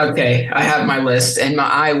 Okay, I have my list, and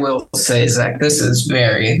I will say, Zach, this is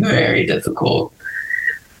very, very difficult.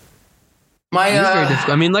 Very difficult.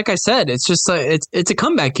 I mean, like I said, it's just it's a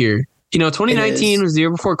comeback year. 2019 was the year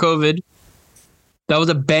before COVID. That was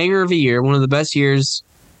a banger of a year, one of the best years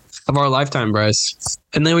of our lifetime, Bryce.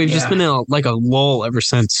 And then we've just been in a lull ever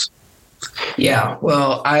since. Yeah,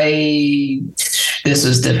 well, this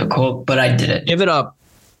is difficult, but I did it. Give it up.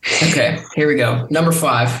 Okay, here we go. Number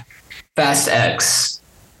 5, Fast X.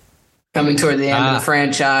 Coming toward the end of the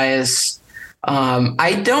franchise.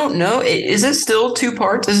 I don't know. Is it still 2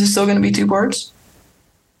 parts? Is it still going to be 2 parts?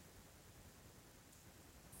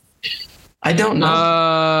 I don't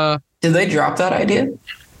know. Did they drop that idea?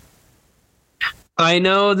 I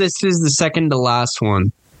know this is the second to last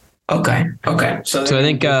one. Okay. So I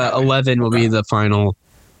think 11 will be the final.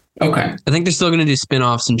 Okay. I think they're still going to do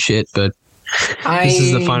spin-offs and shit, but this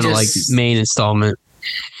is the final main installment.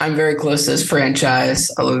 I'm very close to this franchise.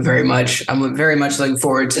 I'm very much looking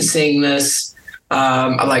forward to seeing this.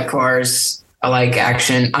 I like cars. I like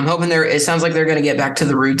action. I'm hoping it sounds like they're going to get back to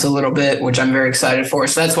the roots a little bit, which I'm very excited for.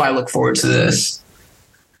 So that's why I look forward to this.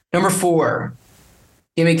 Number 4,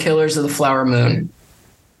 give me Killers of the Flower Moon.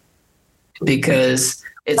 Because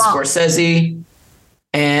it's Scorsese.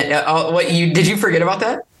 And did you forget about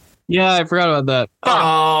that? Yeah, I forgot about that.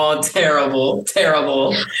 Oh, terrible.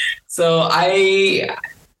 So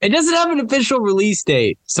it doesn't have an official release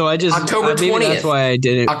date. So October 20th. That's why I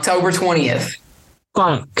did it. October 20th.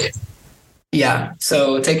 Fuck. Yeah.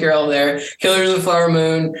 So take your L there. Killers of the Flower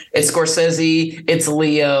Moon. It's Scorsese. It's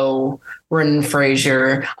Leo. Brendan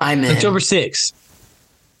Fraser. I'm in. October 6th.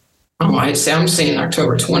 Oh, I'm seeing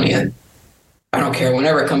October 20th. I don't care.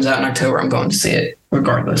 Whenever it comes out in October, I'm going to see it,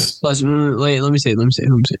 regardless. Let me see.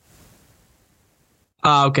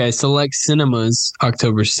 Okay, Select Cinemas,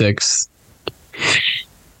 October 6th.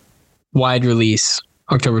 Wide release,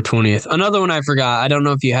 October 20th. Another one I forgot. I don't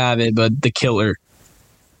know if you have it, but The Killer.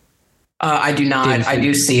 I do not. I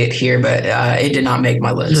do see it here, but it did not make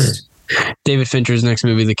my list. David Fincher's next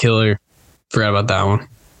movie, The Killer. Forgot about that one.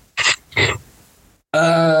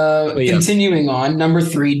 Continuing on, number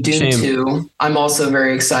 3, Dune 2. I'm also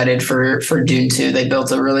very excited for Dune 2. They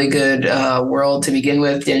built a really good world to begin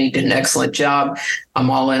with. Danny did an excellent job. I'm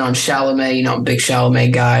all in on Chalamet. I'm a big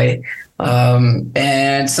Chalamet guy.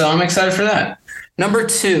 And so I'm excited for that. Number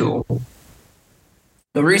 2.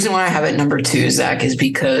 The reason why I have it number 2, Zach, is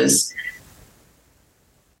because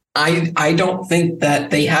I don't think that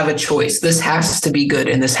they have a choice. This has to be good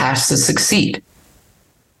and this has to succeed.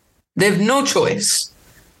 They have no choice.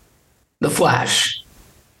 The Flash.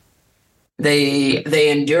 They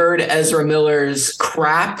endured Ezra Miller's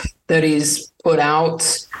crap that he's put out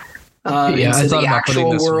into the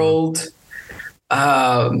actual world.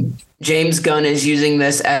 James Gunn is using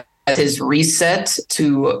this as his reset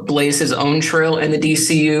to blaze his own trail in the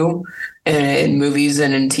DCU and in movies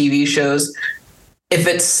and in TV shows. If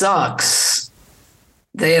it sucks,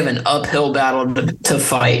 they have an uphill battle to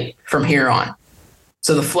fight from here on.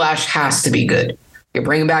 So the Flash has to be good. You're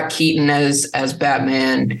bringing back Keaton as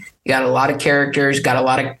Batman. You got a lot of characters, got a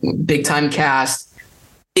lot of big time cast.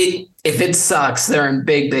 If it sucks, they're in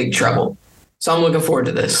big, big trouble. So I'm looking forward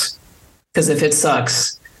to this. Because if it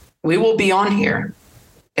sucks, we will be on here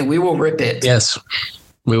and we will rip it. Yes,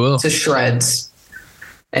 we will. To shreds.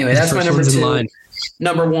 Anyway, that's my number 2.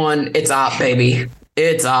 Number 1, it's Op, baby.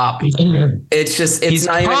 It's Op. It's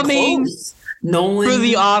not even close. Nolan for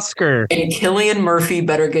the Oscar. And Cillian Murphy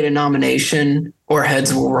better get a nomination or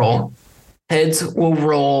heads will roll. Heads will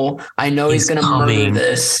roll. I know he's going to murder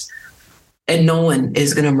this. And Nolan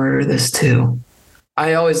is going to murder this too.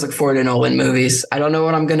 I always look forward to Nolan movies. I don't know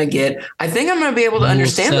what I'm gonna get. I think I'm gonna be able to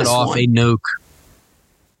understand this one. A nuke.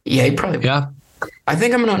 Yeah, you probably. Yeah. I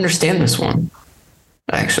think I'm gonna understand this one,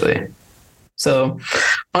 actually. So,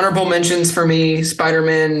 honorable mentions for me: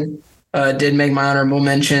 Spider-Man did make my honorable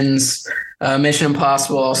mentions. Mission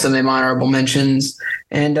Impossible also made my honorable mentions,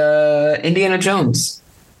 and Indiana Jones.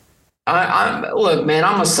 I'm look, man.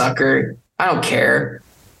 I'm a sucker. I don't care.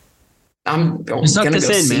 I'm gonna go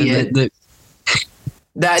see it.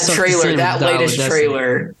 That trailer, that latest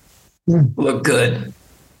trailer, looked good.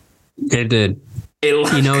 It did. It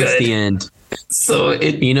looked good. It's the end. So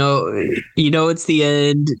it, it's the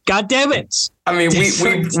end. God damn it! I mean,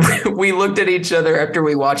 we looked at each other after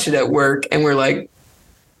we watched it at work, and we're like,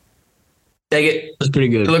 "Dang it, that's pretty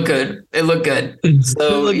good. It looked good. It looked good.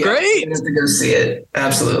 So it looked great. We have to go see it.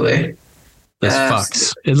 Absolutely. This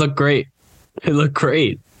fucks. It looked great. It looked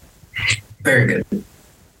great. Very good.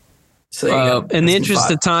 So in the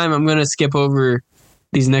interest of time, I'm going to skip over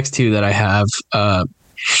these next two that I have.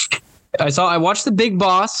 I watched The Big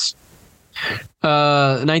Boss,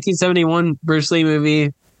 1971 Bruce Lee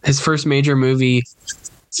movie, his first major movie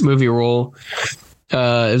role. It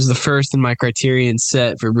was the first in my Criterion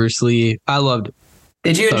set for Bruce Lee. I loved it.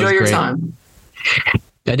 Did you enjoy your time?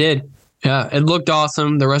 I did. Yeah, it looked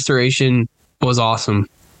awesome. The restoration was awesome.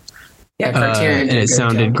 Yeah, Criterion and it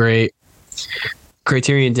sounded great.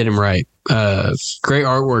 Criterion did him right. Great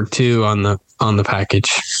artwork too on the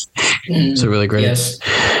package. So really great. Yes.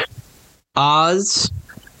 Oz.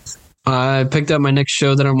 I picked up my next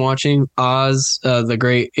show that I'm watching. Oz, the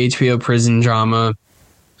great HBO prison drama,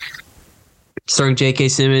 starring J.K.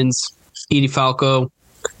 Simmons, Edie Falco,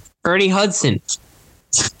 Ernie Hudson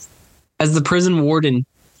as the prison warden.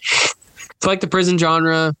 If you like the prison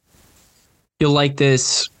genre, you'll like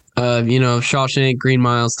this. Shawshank, Green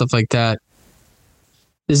Mile, stuff like that.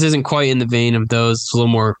 This isn't quite in the vein of those. It's a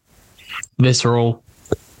little more visceral,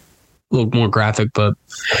 a little more graphic, but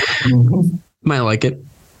might like it.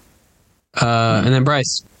 And then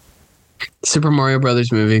Bryce, Super Mario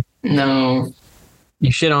Brothers movie. No,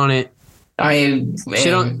 you shit on it.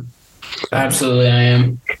 Shit on. Absolutely, I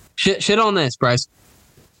am. Shit on this, Bryce.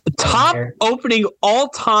 The top opening all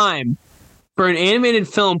time for an animated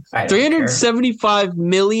film, $375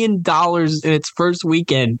 million in its first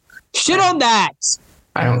weekend. Shit on that.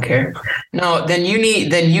 I don't care. No, then you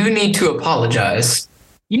need to apologize.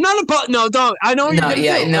 You're not no, don't. I know you're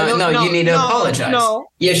you need to apologize. No.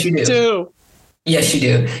 Yes, you do. Yes, you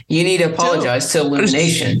do. You need to apologize to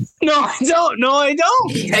Illumination. No, I don't. No, I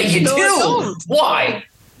don't. Yeah, you do. Why?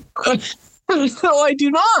 No, I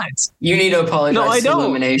do not. You need to apologize to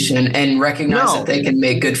Illumination and recognize that they can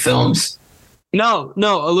make good films. No.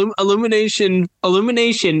 Illumination.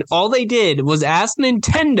 All they did was ask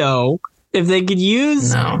Nintendo if they could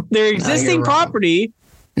use their existing property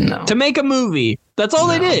to make a movie. That's all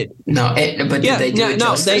they did. But did they do it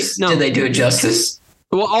justice? Did they do it justice?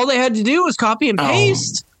 Well, all they had to do was copy and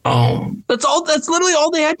paste. That's all. That's literally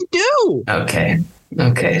all they had to do. Okay,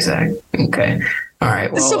 Zach. Okay. All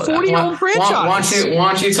right. This is a 40-year-old franchise.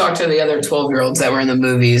 Why don't you talk to the other 12-year-olds that were in the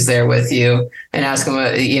movies there with you and ask them,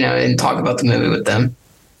 and talk about the movie with them?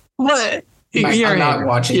 What? I'm not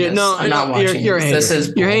watching this. I'm not watching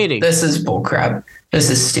this. You're hating. This is bullcrap. This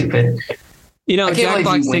is stupid. Jack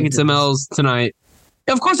Black's taking some L's tonight.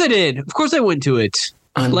 Of course I did. Of course I went to it.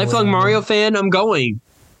 Lifelong Mario fan. I'm going.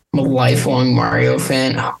 I'm a lifelong Mario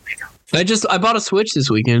fan. Oh my god. I bought a Switch this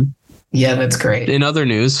weekend. Yeah, that's great. In other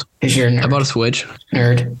news, because you're a nerd. I bought a Switch.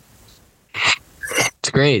 Nerd. It's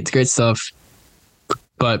great. It's great stuff.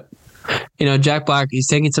 But Jack Black, he's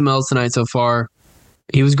taking some L's tonight so far.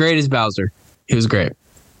 He was great as Bowser. He was great.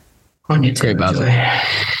 Great Bowser.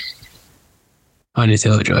 Anya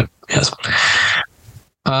Taylor-Joy. Yes.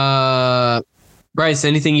 Bryce,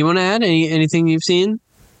 anything you want to add? Anything you've seen?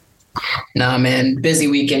 Nah, man. Busy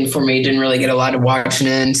weekend for me. Didn't really get a lot of watching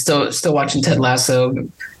in. Still watching Ted Lasso.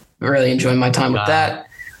 Really enjoying my time with that.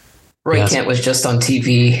 Roy Kent was just on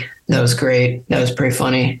TV. That was great. That was pretty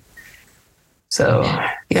funny. So,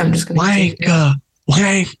 yeah, I'm just going to...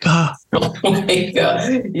 Wanka.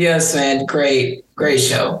 Yes, man. Great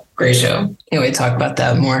show. Can't wait to talk about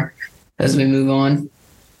that more as we move on.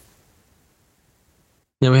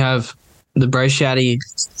 Then we have the Bryce Shadday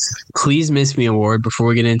Please Miss Me Award before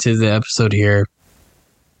we get into the episode here.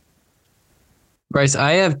 Bryce,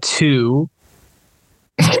 I have two.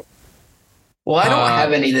 Well, I don't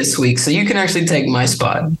have any this week, so you can actually take my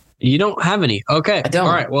spot. You don't have any? Okay. I don't.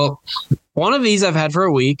 All right. Well, one of these I've had for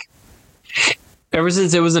a week. Ever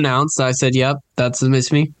since it was announced, I said, yep, that's a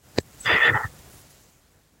Miss Me.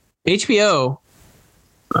 HBO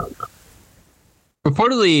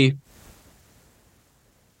reportedly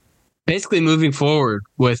basically moving forward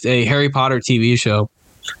with a Harry Potter TV show.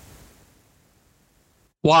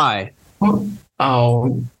 Why?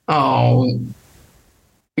 Oh,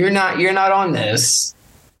 you're not on this.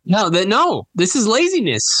 No, this is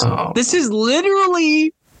laziness. Oh. This is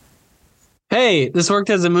literally, hey, this worked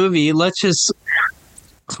as a movie. Let's just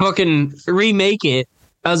fucking remake it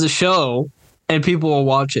as a show and people will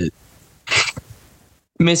watch it.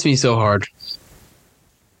 Miss me so hard.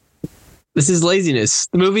 This is laziness.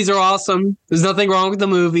 The movies are awesome. There's nothing wrong with the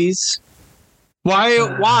movies. Why?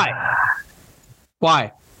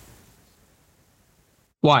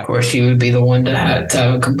 Of course, you would be the one to have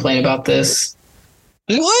a complaint about this.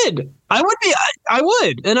 I would.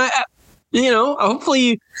 And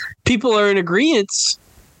hopefully people are in agreement.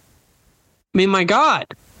 I mean, my God.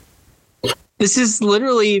 This is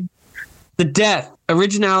literally the death.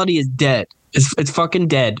 Originality is dead. It's fucking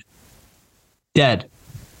dead. Dead.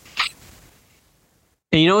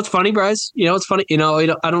 And you know what's funny, Bryce? You know what's funny? I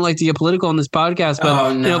don't like to get political on this podcast,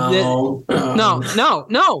 but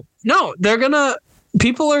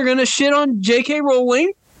people are gonna shit on J.K.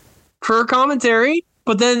 Rowling for her commentary,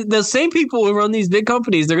 but then the same people who run these big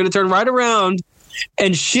companies, they're gonna turn right around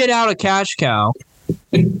and shit out a cash cow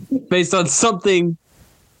based on something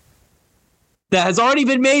that has already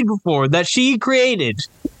been made before that she created.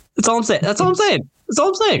 That's all I'm saying.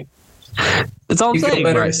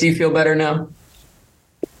 Bryce. Do you feel better now?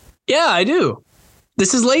 Yeah, I do.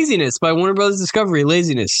 This is laziness by Warner Brothers Discovery.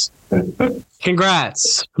 Laziness.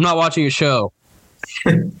 Congrats. I'm not watching a show.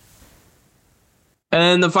 And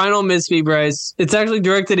the final miss me, Bryce. It's actually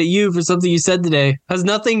directed at you for something you said today. Has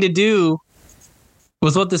nothing to do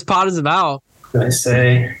with what this pod is about. What did I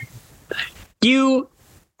say? You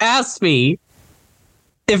asked me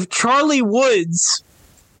if Charlie Woods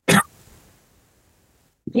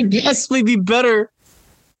would possibly be better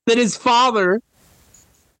than his father,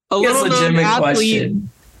 a little-known athlete question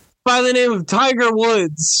by the name of Tiger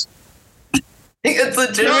Woods. I think it's a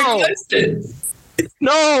legitimate question.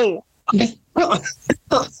 No. It's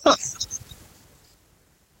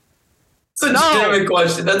a legitimate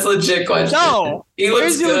question. That's a legit question. No. He looks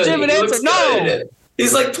Here's your good. legitimate answer. No.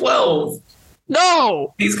 He's like 12.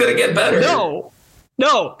 No. He's going to get better. No.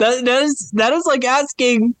 That is like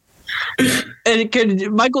asking, and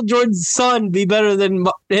could Michael Jordan's son be better than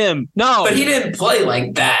him? No. But he didn't play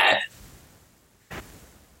like that.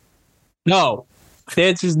 No. The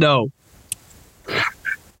answer is no.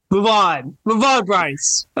 Move on,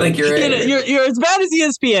 Bryce. I think you're you're as bad as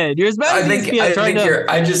ESPN. You're as bad as ESPN. I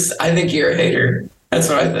think you're a hater. That's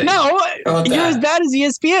what I think. No, you're as bad as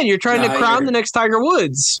ESPN. You're trying to crown the next Tiger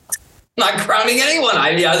Woods. I'm not crowning anyone.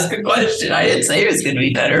 I asked a question. I didn't say he was going to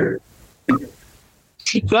be better.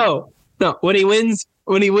 No. When he wins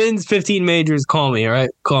 15 majors, call me. All right,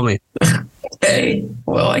 call me. Okay.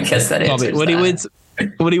 Well, I guess that call answers me. that.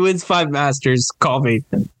 When he wins 5 Masters, call me.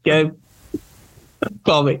 Okay.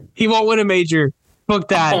 Call me. He won't win a major. Book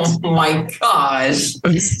that. Oh my gosh.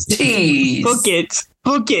 Jeez. Book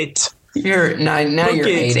it. You're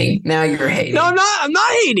hating. Now you're hating. No, I'm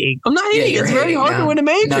not hating. It's very hard to win a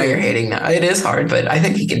major. Now you're hating now. It is hard, but I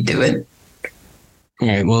think he can do it. All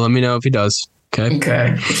right. Well, let me know if he does. Okay.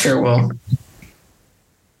 Okay. Sure will.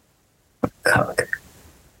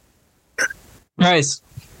 Guys,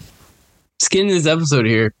 let's get into this episode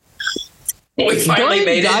here. We finally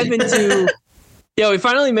made it. Yeah, we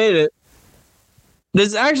finally made it.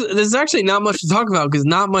 There's actually not much to talk about because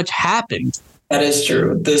not much happened. That is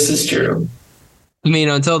true. This is true. I mean,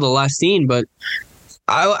 until the last scene, but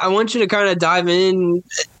I want you to kind of dive in,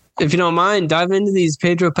 if you don't mind, dive into these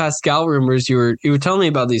Pedro Pascal rumors. You were telling me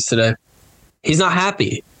about these today. He's not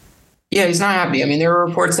happy. Yeah, he's not happy. I mean, there were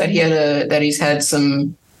reports that he's had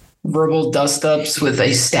some verbal dust-ups with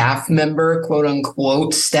a staff member, quote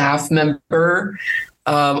unquote staff member.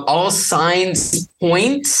 All signs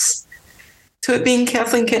point to it being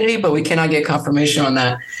Kathleen Kennedy, but we cannot get confirmation on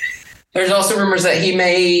that. There's also rumors that he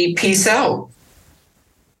may peace out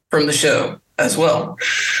from the show as well.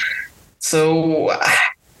 So,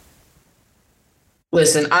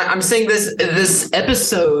 listen, I'm saying this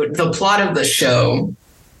episode, the plot of the show,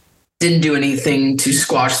 didn't do anything to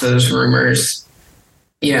squash those rumors,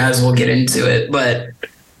 as we'll get into it, but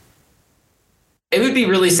it would be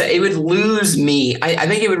really sad. It would lose me. I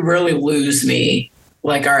think it would really lose me.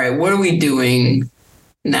 Like, all right, what are we doing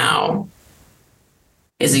now?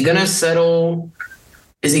 Is he gonna settle?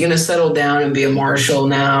 Is he gonna settle down and be a marshal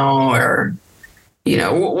now, or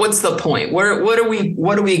what's the point? What are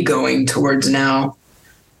we going towards now?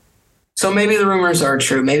 So maybe the rumors are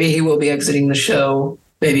true. Maybe he will be exiting the show.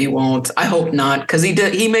 Maybe he won't. I hope not, because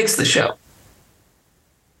he makes the show.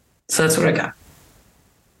 So that's what I got.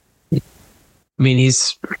 I mean,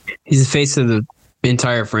 he's the face of the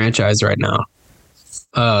entire franchise right now,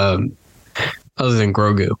 other than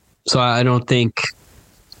Grogu. So I don't think.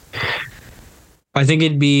 I think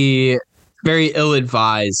it'd be very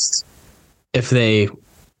ill-advised if they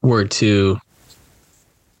were to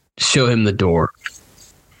show him the door.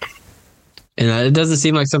 And it doesn't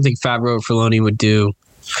seem like something Favreau or Filoni would do.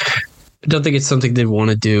 I don't think it's something they'd want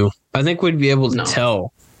to do. I think we'd be able to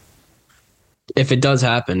tell if it does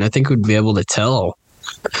happen. I think we'd be able to tell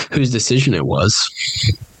whose decision it was.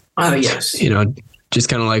 Oh, yes. Just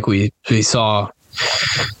kind of like we saw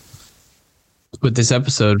with this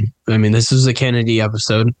episode. I mean, this was a Kennedy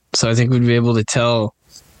episode, so I think we'd be able to tell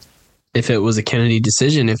if it was a Kennedy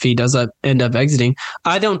decision, if he does end up exiting.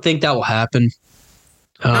 I don't think that will happen.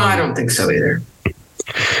 No, I don't think so either.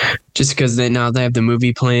 Just because now they have the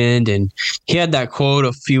movie planned, and he had that quote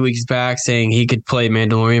a few weeks back saying he could play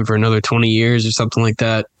Mandalorian for another 20 years or something like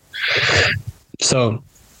that. So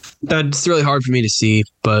that's really hard for me to see,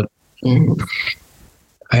 but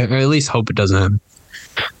I at least hope it doesn't happen.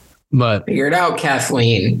 But figure it out,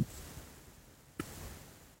 Kathleen.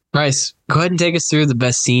 Bryce, go ahead and take us through the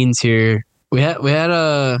best scenes here. We had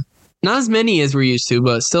not as many as we're used to,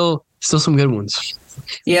 but still some good ones.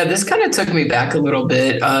 Yeah, this kind of took me back a little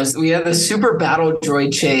bit. We had the super battle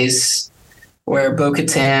droid chase where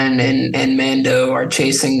Bo-Katan and Mando are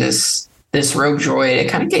chasing this rogue droid. It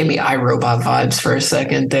kind of gave me iRobot vibes for a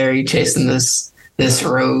second there. He chasing this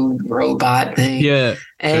rogue robot thing. Yeah.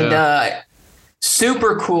 And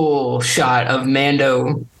super cool shot of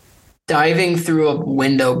Mando diving through a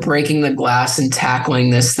window, breaking the glass and tackling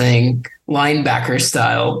this thing, linebacker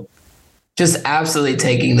style. Just absolutely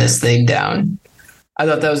taking this thing down. I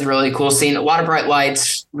thought that was a really cool scene. A lot of bright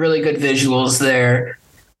lights, really good visuals there.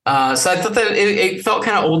 So I thought that it felt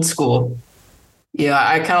kind of old school. Yeah,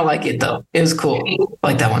 I kind of like it, though. It was cool.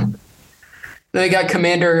 Like that one. Then we got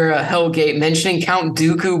Commander Hellgate mentioning Count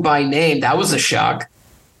Dooku by name. That was a shock.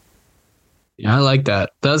 Yeah, I like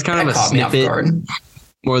that. That was kind of a snippet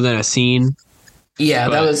more than a scene. Yeah,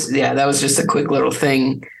 that was just a quick little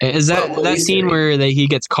thing. Is that scene where he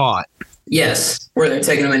gets caught? Yes, where they're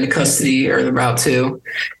taking him into custody or the route to.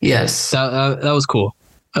 Yes. That was cool.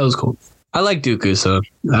 That was cool. I like Dooku, so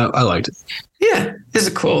I liked it. Yeah, it's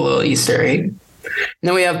a cool little Easter egg.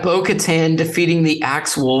 Then we have Bo-Katan defeating the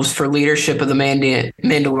Axe Wolves for leadership of the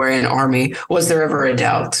Mandalorian army. Was there ever a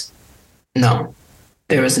doubt? No,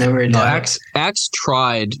 there was never a doubt. Axe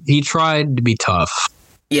tried. He tried to be tough.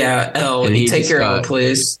 Yeah, you take your L,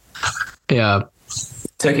 please. Yeah.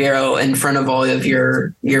 Took your L in front of all of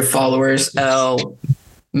your followers. L,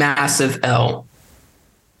 massive L.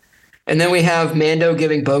 And then we have Mando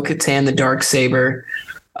giving Bo-Katan the Darksaber.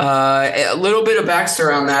 A little bit of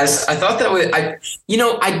backstory on that. I thought that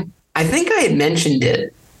I think I had mentioned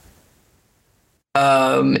it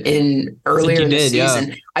in earlier in the season.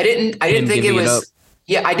 Yeah. I didn't think it was.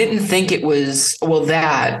 Yeah, I didn't think it was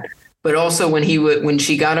that, but also when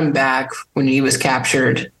she got him back when he was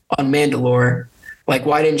captured on Mandalore. Like,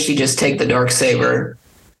 why didn't she just take the Darksaber?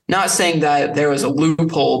 Not saying that there was a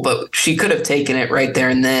loophole, but she could have taken it right there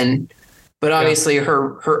and then. But obviously,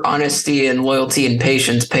 her honesty and loyalty and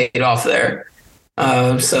patience paid off there.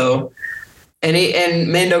 And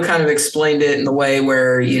Mando kind of explained it in the way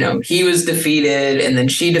where he was defeated and then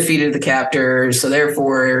she defeated the captor, so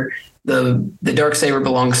therefore the Darksaber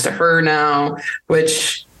belongs to her now,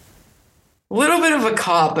 which. A little bit of a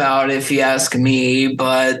cop-out, if you ask me,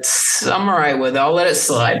 but I'm all right with it. I'll let it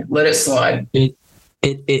slide. Let it slide. It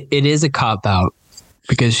is a cop-out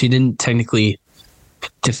because she didn't technically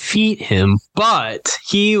defeat him, but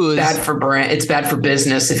he was... It's bad for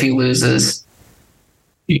business if he loses.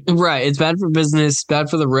 Right. It's bad for business, bad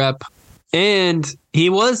for the rep. And he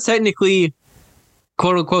was technically,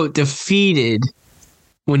 quote-unquote, defeated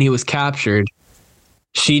when he was captured.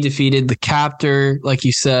 She defeated the captor, like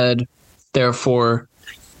you said. Therefore,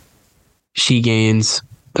 she gains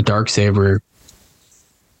the Darksaber.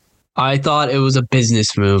 I thought it was a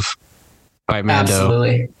business move by Mando.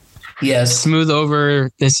 Absolutely. Yes. Smooth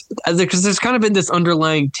over this, because there's kind of been this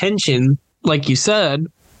underlying tension, like you said.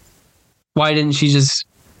 Why didn't she just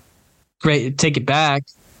take it back?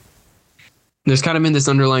 There's kind of been this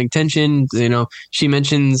underlying tension. She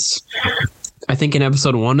mentions, I think in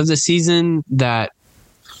episode 1 of the season, that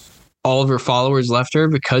all of her followers left her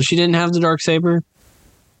because she didn't have the Darksaber.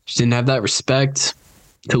 She didn't have that respect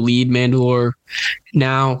to lead Mandalore.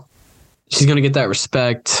 Now she's going to get that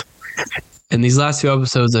respect. And these last 2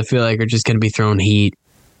 episodes, I feel like, are just going to be throwing heat.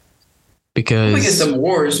 Because we get some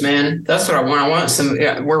wars, man. That's what I want. I want some.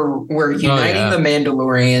 Yeah, we're uniting the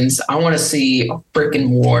Mandalorians. I want to see a freaking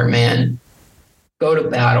war, man. Go to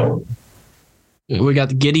battle. We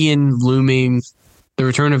got Gideon looming, the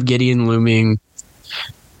return of Gideon looming.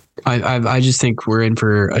 I just think we're in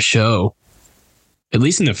for a show, at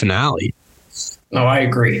least in the finale. No, I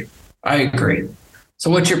agree. So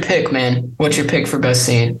what's your pick, man? What's your pick for best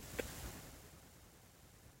scene?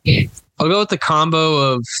 I'll go with the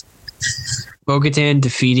combo of Bo-Katan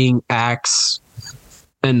defeating Axe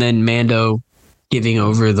and then Mando giving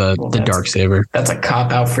over the Darksaber. That's a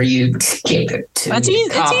cop out for you. That's easy.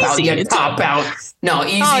 It's easy. Cop out. No,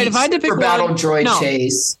 easy. Right, if I had to pick for battle one, droid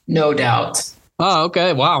chase, no doubt. Oh,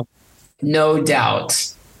 okay. Wow. No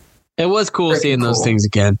doubt. It was cool seeing those things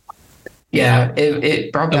again. Yeah,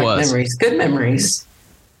 it brought back memories. Good memories.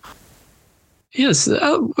 Yes,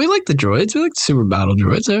 we like the droids. We like the super battle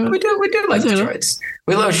droids. We do like the droids.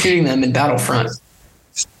 We love shooting them in Battlefront.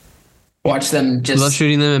 Watch them just... We love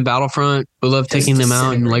shooting them in Battlefront. We love taking them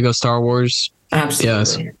out in Lego Star Wars.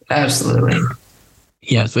 Absolutely. Yes. Absolutely.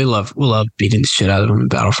 Yes, we love beating the shit out of them in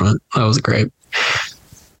Battlefront. That was great.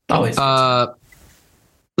 Always.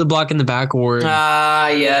 The block in the back ward.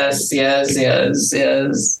 Yes. For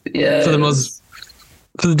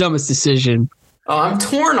the dumbest decision. Oh, I'm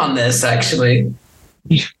torn on this, actually.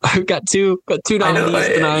 I've got two nominees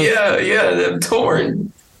tonight. Yeah, I'm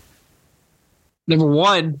torn. Number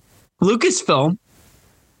one, Lucasfilm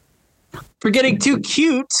for getting too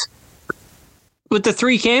cute with the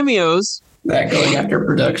 3 cameos. That going after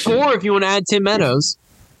production. Or if you want to add Tim Meadows.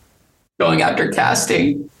 Going after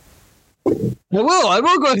casting. I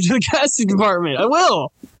will go into the casting department. I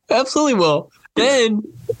will. Absolutely will. Then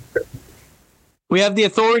we have the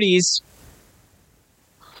authorities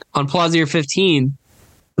on Plazier 15,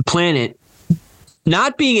 the planet,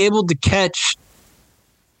 not being able to catch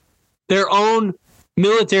their own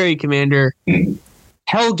military commander,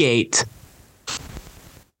 Hellgate,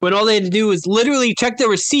 when all they had to do was literally check the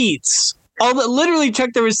receipts. Literally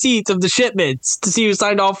check the receipts of the shipments to see who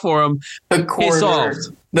signed off for them. The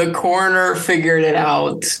coroner figured it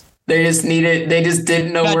out. They just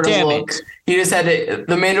didn't know where to look. The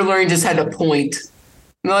Mandalorian just had to point.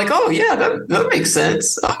 And they're like, oh yeah, that makes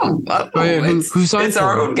sense. Who signed it's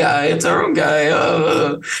our own guy. It's our own guy.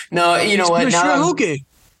 No, you know what?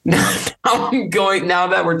 Now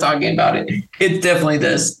that we're talking about it, it's definitely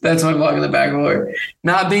this. That's my block in the back door.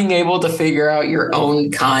 Not being able to figure out your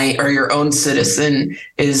own kind or your own citizen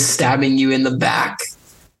is stabbing you in the back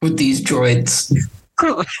with these droids.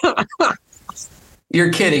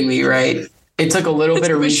 You're kidding me, right? It took a little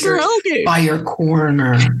bit of research by your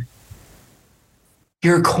coroner.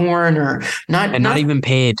 Your coroner. Not even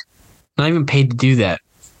paid. Not even paid to do that.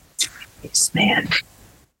 Yes, man.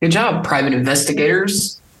 Good job, private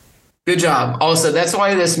investigators. Good job. Also, that's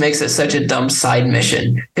why this makes it such a dumb side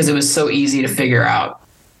mission, because it was so easy to figure out.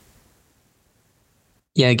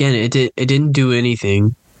 Yeah, again, it didn't do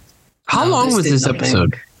anything. How long was this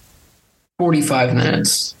episode? 45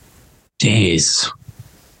 minutes. Jeez.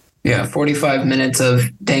 Yeah, 45 minutes of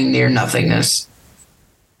dang near nothingness.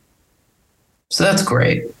 So that's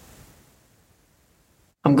great.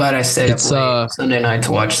 I'm glad I stayed up late Sunday night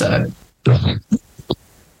to watch that.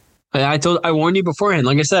 I warned you beforehand.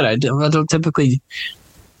 Like I said, I don't typically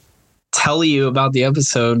tell you about the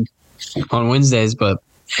episode on Wednesdays, but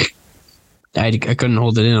I couldn't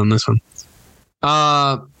hold it in on this one.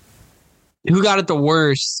 Who got it the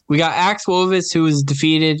worst? We got Axe Wovis, who was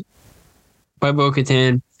defeated by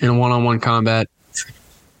Bo-Katan in a one-on-one combat.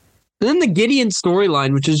 And then the Gideon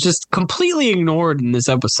storyline, which was just completely ignored in this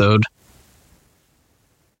episode.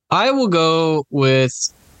 I will go with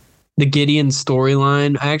the Gideon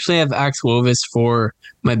storyline. I actually have Axe Wovis for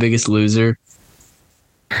my biggest loser.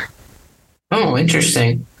 Oh,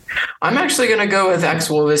 interesting. I'm actually going to go with Axe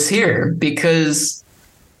Wovis here because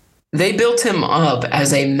they built him up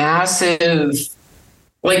as a massive,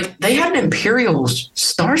 like they had an Imperial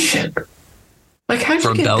starship. Like how'd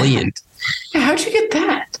you get that? Yeah, how'd you get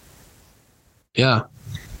that? Yeah.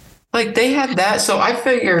 Like they had that, so I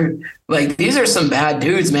figured like these are some bad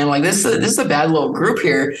dudes, man. Like this is a bad little group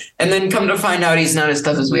here, and then come to find out he's not as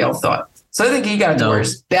tough as we all thought. So I think he got the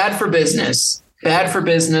worst. Bad for business.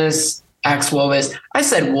 Axe Wovis. I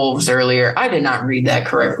said wolves earlier. I did not read that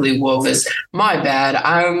correctly. Wovis. My bad.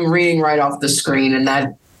 I'm reading right off the screen, and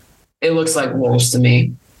that it looks like wolves to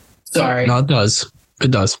me. Sorry. No, it does.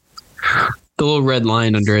 It does. The little red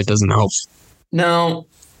line under it doesn't help. No,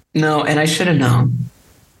 and I should have known.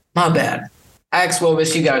 My bad. Axe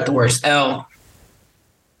Wovis, you got it the worst. L.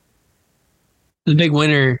 The big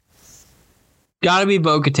winner. Gotta be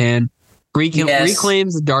Bo-Katan.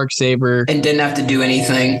 Reclaims the Darksaber. And didn't have to do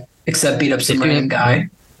anything except beat up some random guy.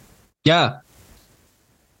 Yeah.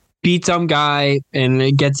 Beat some guy and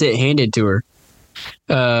it gets it handed to her.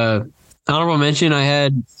 I Honorable mention,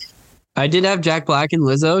 I did have Jack Black and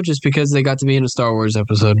Lizzo just because they got to be in a Star Wars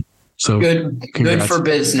episode. So Good for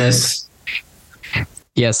business.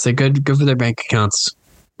 Yes, they're good for their bank accounts.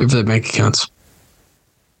 Good for their bank accounts.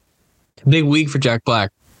 Big week for Jack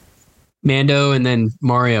Black. Mando and then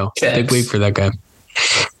Mario. Checks. Big week for that guy.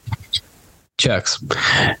 Checks.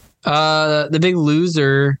 The big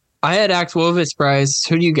loser. I had Axe Wovis, Bryce.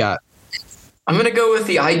 Who do you got? I'm going to go with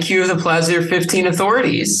the IQ of the Plaza 15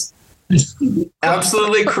 authorities.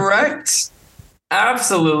 Absolutely correct.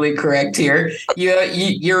 Absolutely correct here.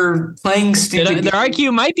 You're playing stupid. Their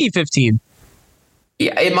IQ might be 15.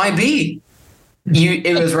 Yeah, it might be.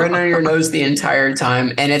 It was right under your nose the entire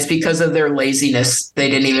time, and it's because of their laziness. They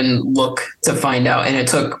didn't even look to find out, and it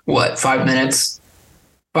took, 5 minutes?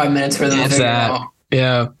 5 minutes for them to figure it out.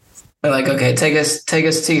 Yeah. They're like, okay, take us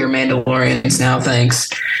to your Mandalorians now, thanks.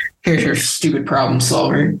 Here's your stupid problem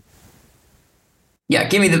solver. Yeah,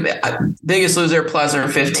 give me the biggest loser, Plaza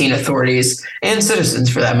 15 authorities, and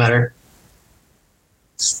citizens for that matter.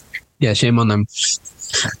 Yeah, shame on them.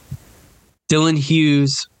 Dylan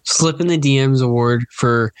Hughes slipping the DMs award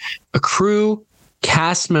for a crew,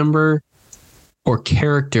 cast member, or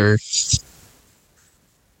character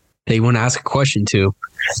that you want to ask a question to.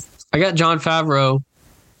 I got Jon Favreau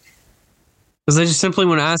because I just simply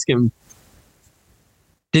want to ask him,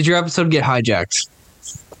 did your episode get hijacked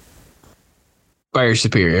by your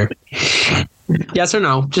superior? Yes or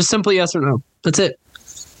no? Just simply yes or no. That's it.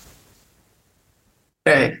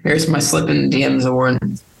 Okay, here's my slipping DMs award.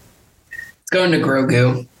 It's going to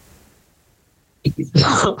Grogu.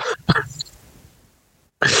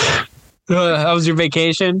 How was your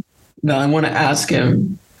vacation? No, I want to ask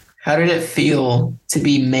him, how did it feel to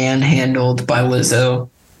be manhandled by Lizzo?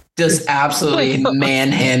 Just absolutely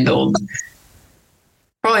manhandled.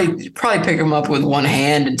 Probably pick him up with one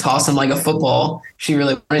hand and toss him like a football. She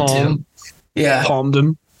really wanted to. Yeah. Palmed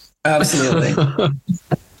him. Absolutely.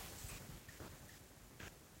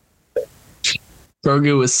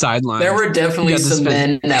 Grogu was sidelined. There were definitely some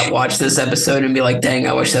men that watched this episode and be like, dang,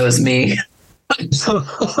 I wish that was me. I'm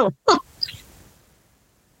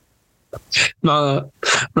not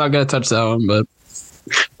gonna touch that one, but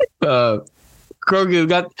Grogu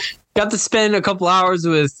got to spend a couple hours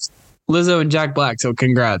with Lizzo and Jack Black, so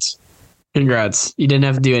congrats. You didn't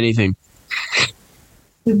have to do anything.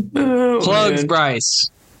 Plugs, man.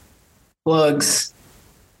 Bryce. Plugs.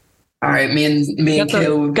 All right, me and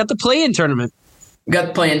Caleb got the play-in tournament. Got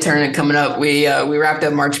the play-in tournament coming up. We wrapped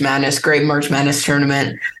up March Madness, great March Madness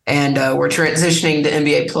tournament, and we're transitioning to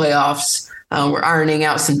NBA playoffs. We're ironing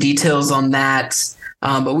out some details on that,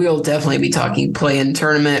 but we will definitely be talking play-in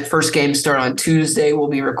tournament. First games start on Tuesday. We'll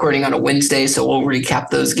be recording on a Wednesday, so we'll recap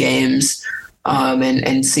those games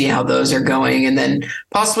and see how those are going, and then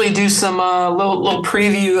possibly do some little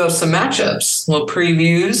preview of some matchups, little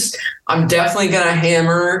previews. I'm definitely going to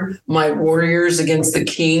hammer my Warriors against the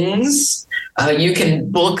Kings. You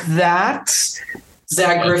can book that.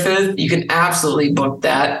 Zach Griffith, you can absolutely book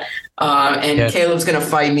that. Caleb's going to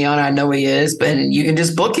fight me on it. I know he is, but you can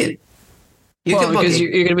just book it. You're going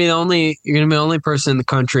to be the only person in the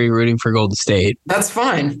country rooting for Golden State. That's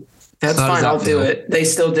fine. That's fine. I'll do it. They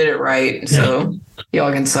still did it right, so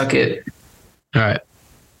y'all can suck it. All right.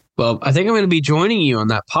 Well, I think I'm going to be joining you on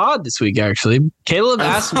that pod this week, actually. Caleb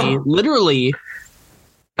asked me, literally,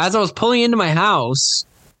 as I was pulling into my house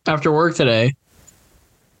after work today,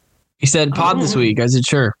 he said, pod this week. I said,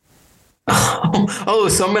 sure. So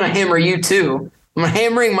I'm going to hammer you, too. I'm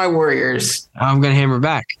hammering my Warriors. I'm going to hammer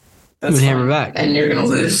back. I'm going to hammer back. And you're going to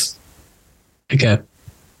lose. Okay.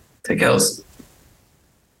 Take else.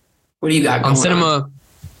 What do you got going on Cinema?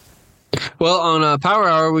 Well, on Power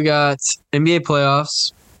Hour, we got NBA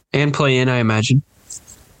playoffs and play-in, I imagine.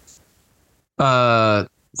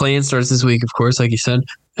 Play-in starts this week, of course, like you said.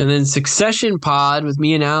 And then Succession pod with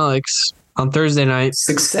me and Alex on Thursday night.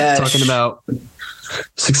 Talking about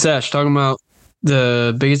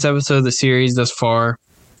the biggest episode of the series thus far.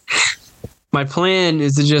 My plan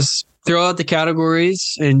is to just throw out the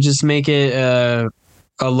categories and just make it a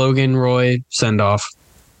Logan Roy send-off.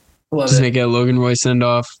 Make it a Logan Roy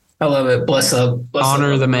send-off. I love it. Bless up.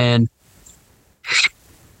 Honor the man.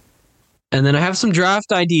 And then I have some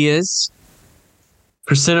draft ideas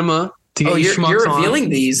for cinema to get you schmucks on. You're revealing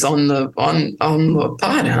these on the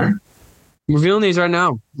pod, huh? I'm revealing these right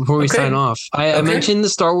now before we sign off. I mentioned the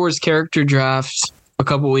Star Wars character draft a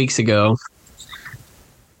couple weeks ago.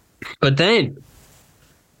 But then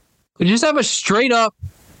we just have a straight up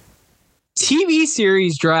TV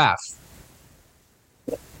series draft.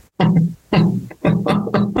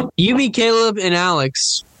 You, me, Caleb, and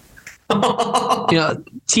Alex,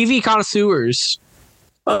 TV connoisseurs,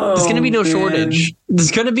 There's going to be no shortage.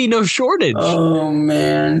 There's going to be no shortage. Oh,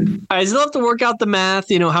 man. I still have to work out the math,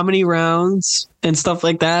 how many rounds and stuff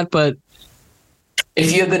like that. But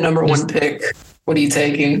if you have the number one pick, what are you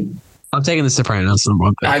taking? I'm taking The Sopranos number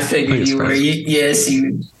one pick. I figured you were. Yes,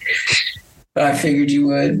 you. I figured you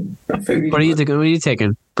would. What are you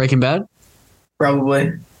taking? Breaking Bad?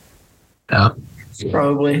 Probably. Yeah.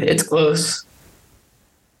 Probably. It's close.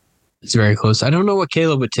 It's very close. I don't know what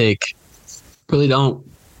Caleb would take. Really don't.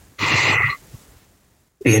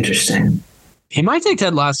 Be interesting. He might take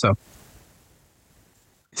Ted Lasso.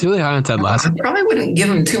 He's really high on Ted Lasso. I probably wouldn't give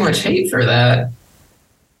him too much hate for that.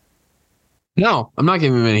 No, I'm not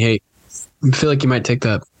giving him any hate. I feel like he might take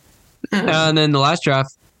that. And then the last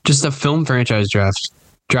draft, just a film franchise draft.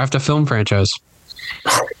 Draft a film franchise.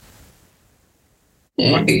 Oh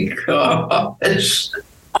my gosh.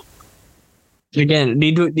 Again,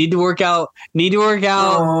 need to work out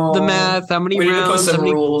the math. How many we need rounds? to put some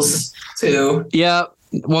rules too. Yeah.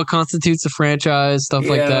 What constitutes a franchise? Stuff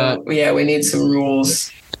like that. Yeah, we need some rules.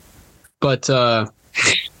 But you'll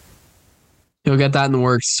get that in the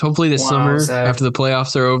works. Hopefully this summer, after the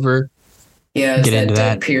playoffs are over. Yeah, get into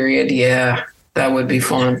that period. Yeah, that would be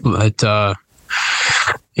fun. But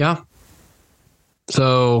yeah.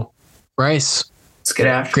 So, Bryce, let's get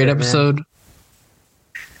after great episode. Man.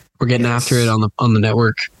 We're getting after it on the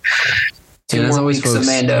network. 2 more weeks of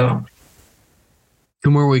Mando.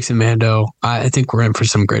 2 more weeks in Mando. I think we're in for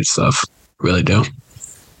some great stuff. Really do.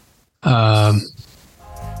 And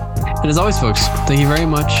as always, folks, thank you very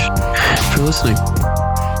much for listening.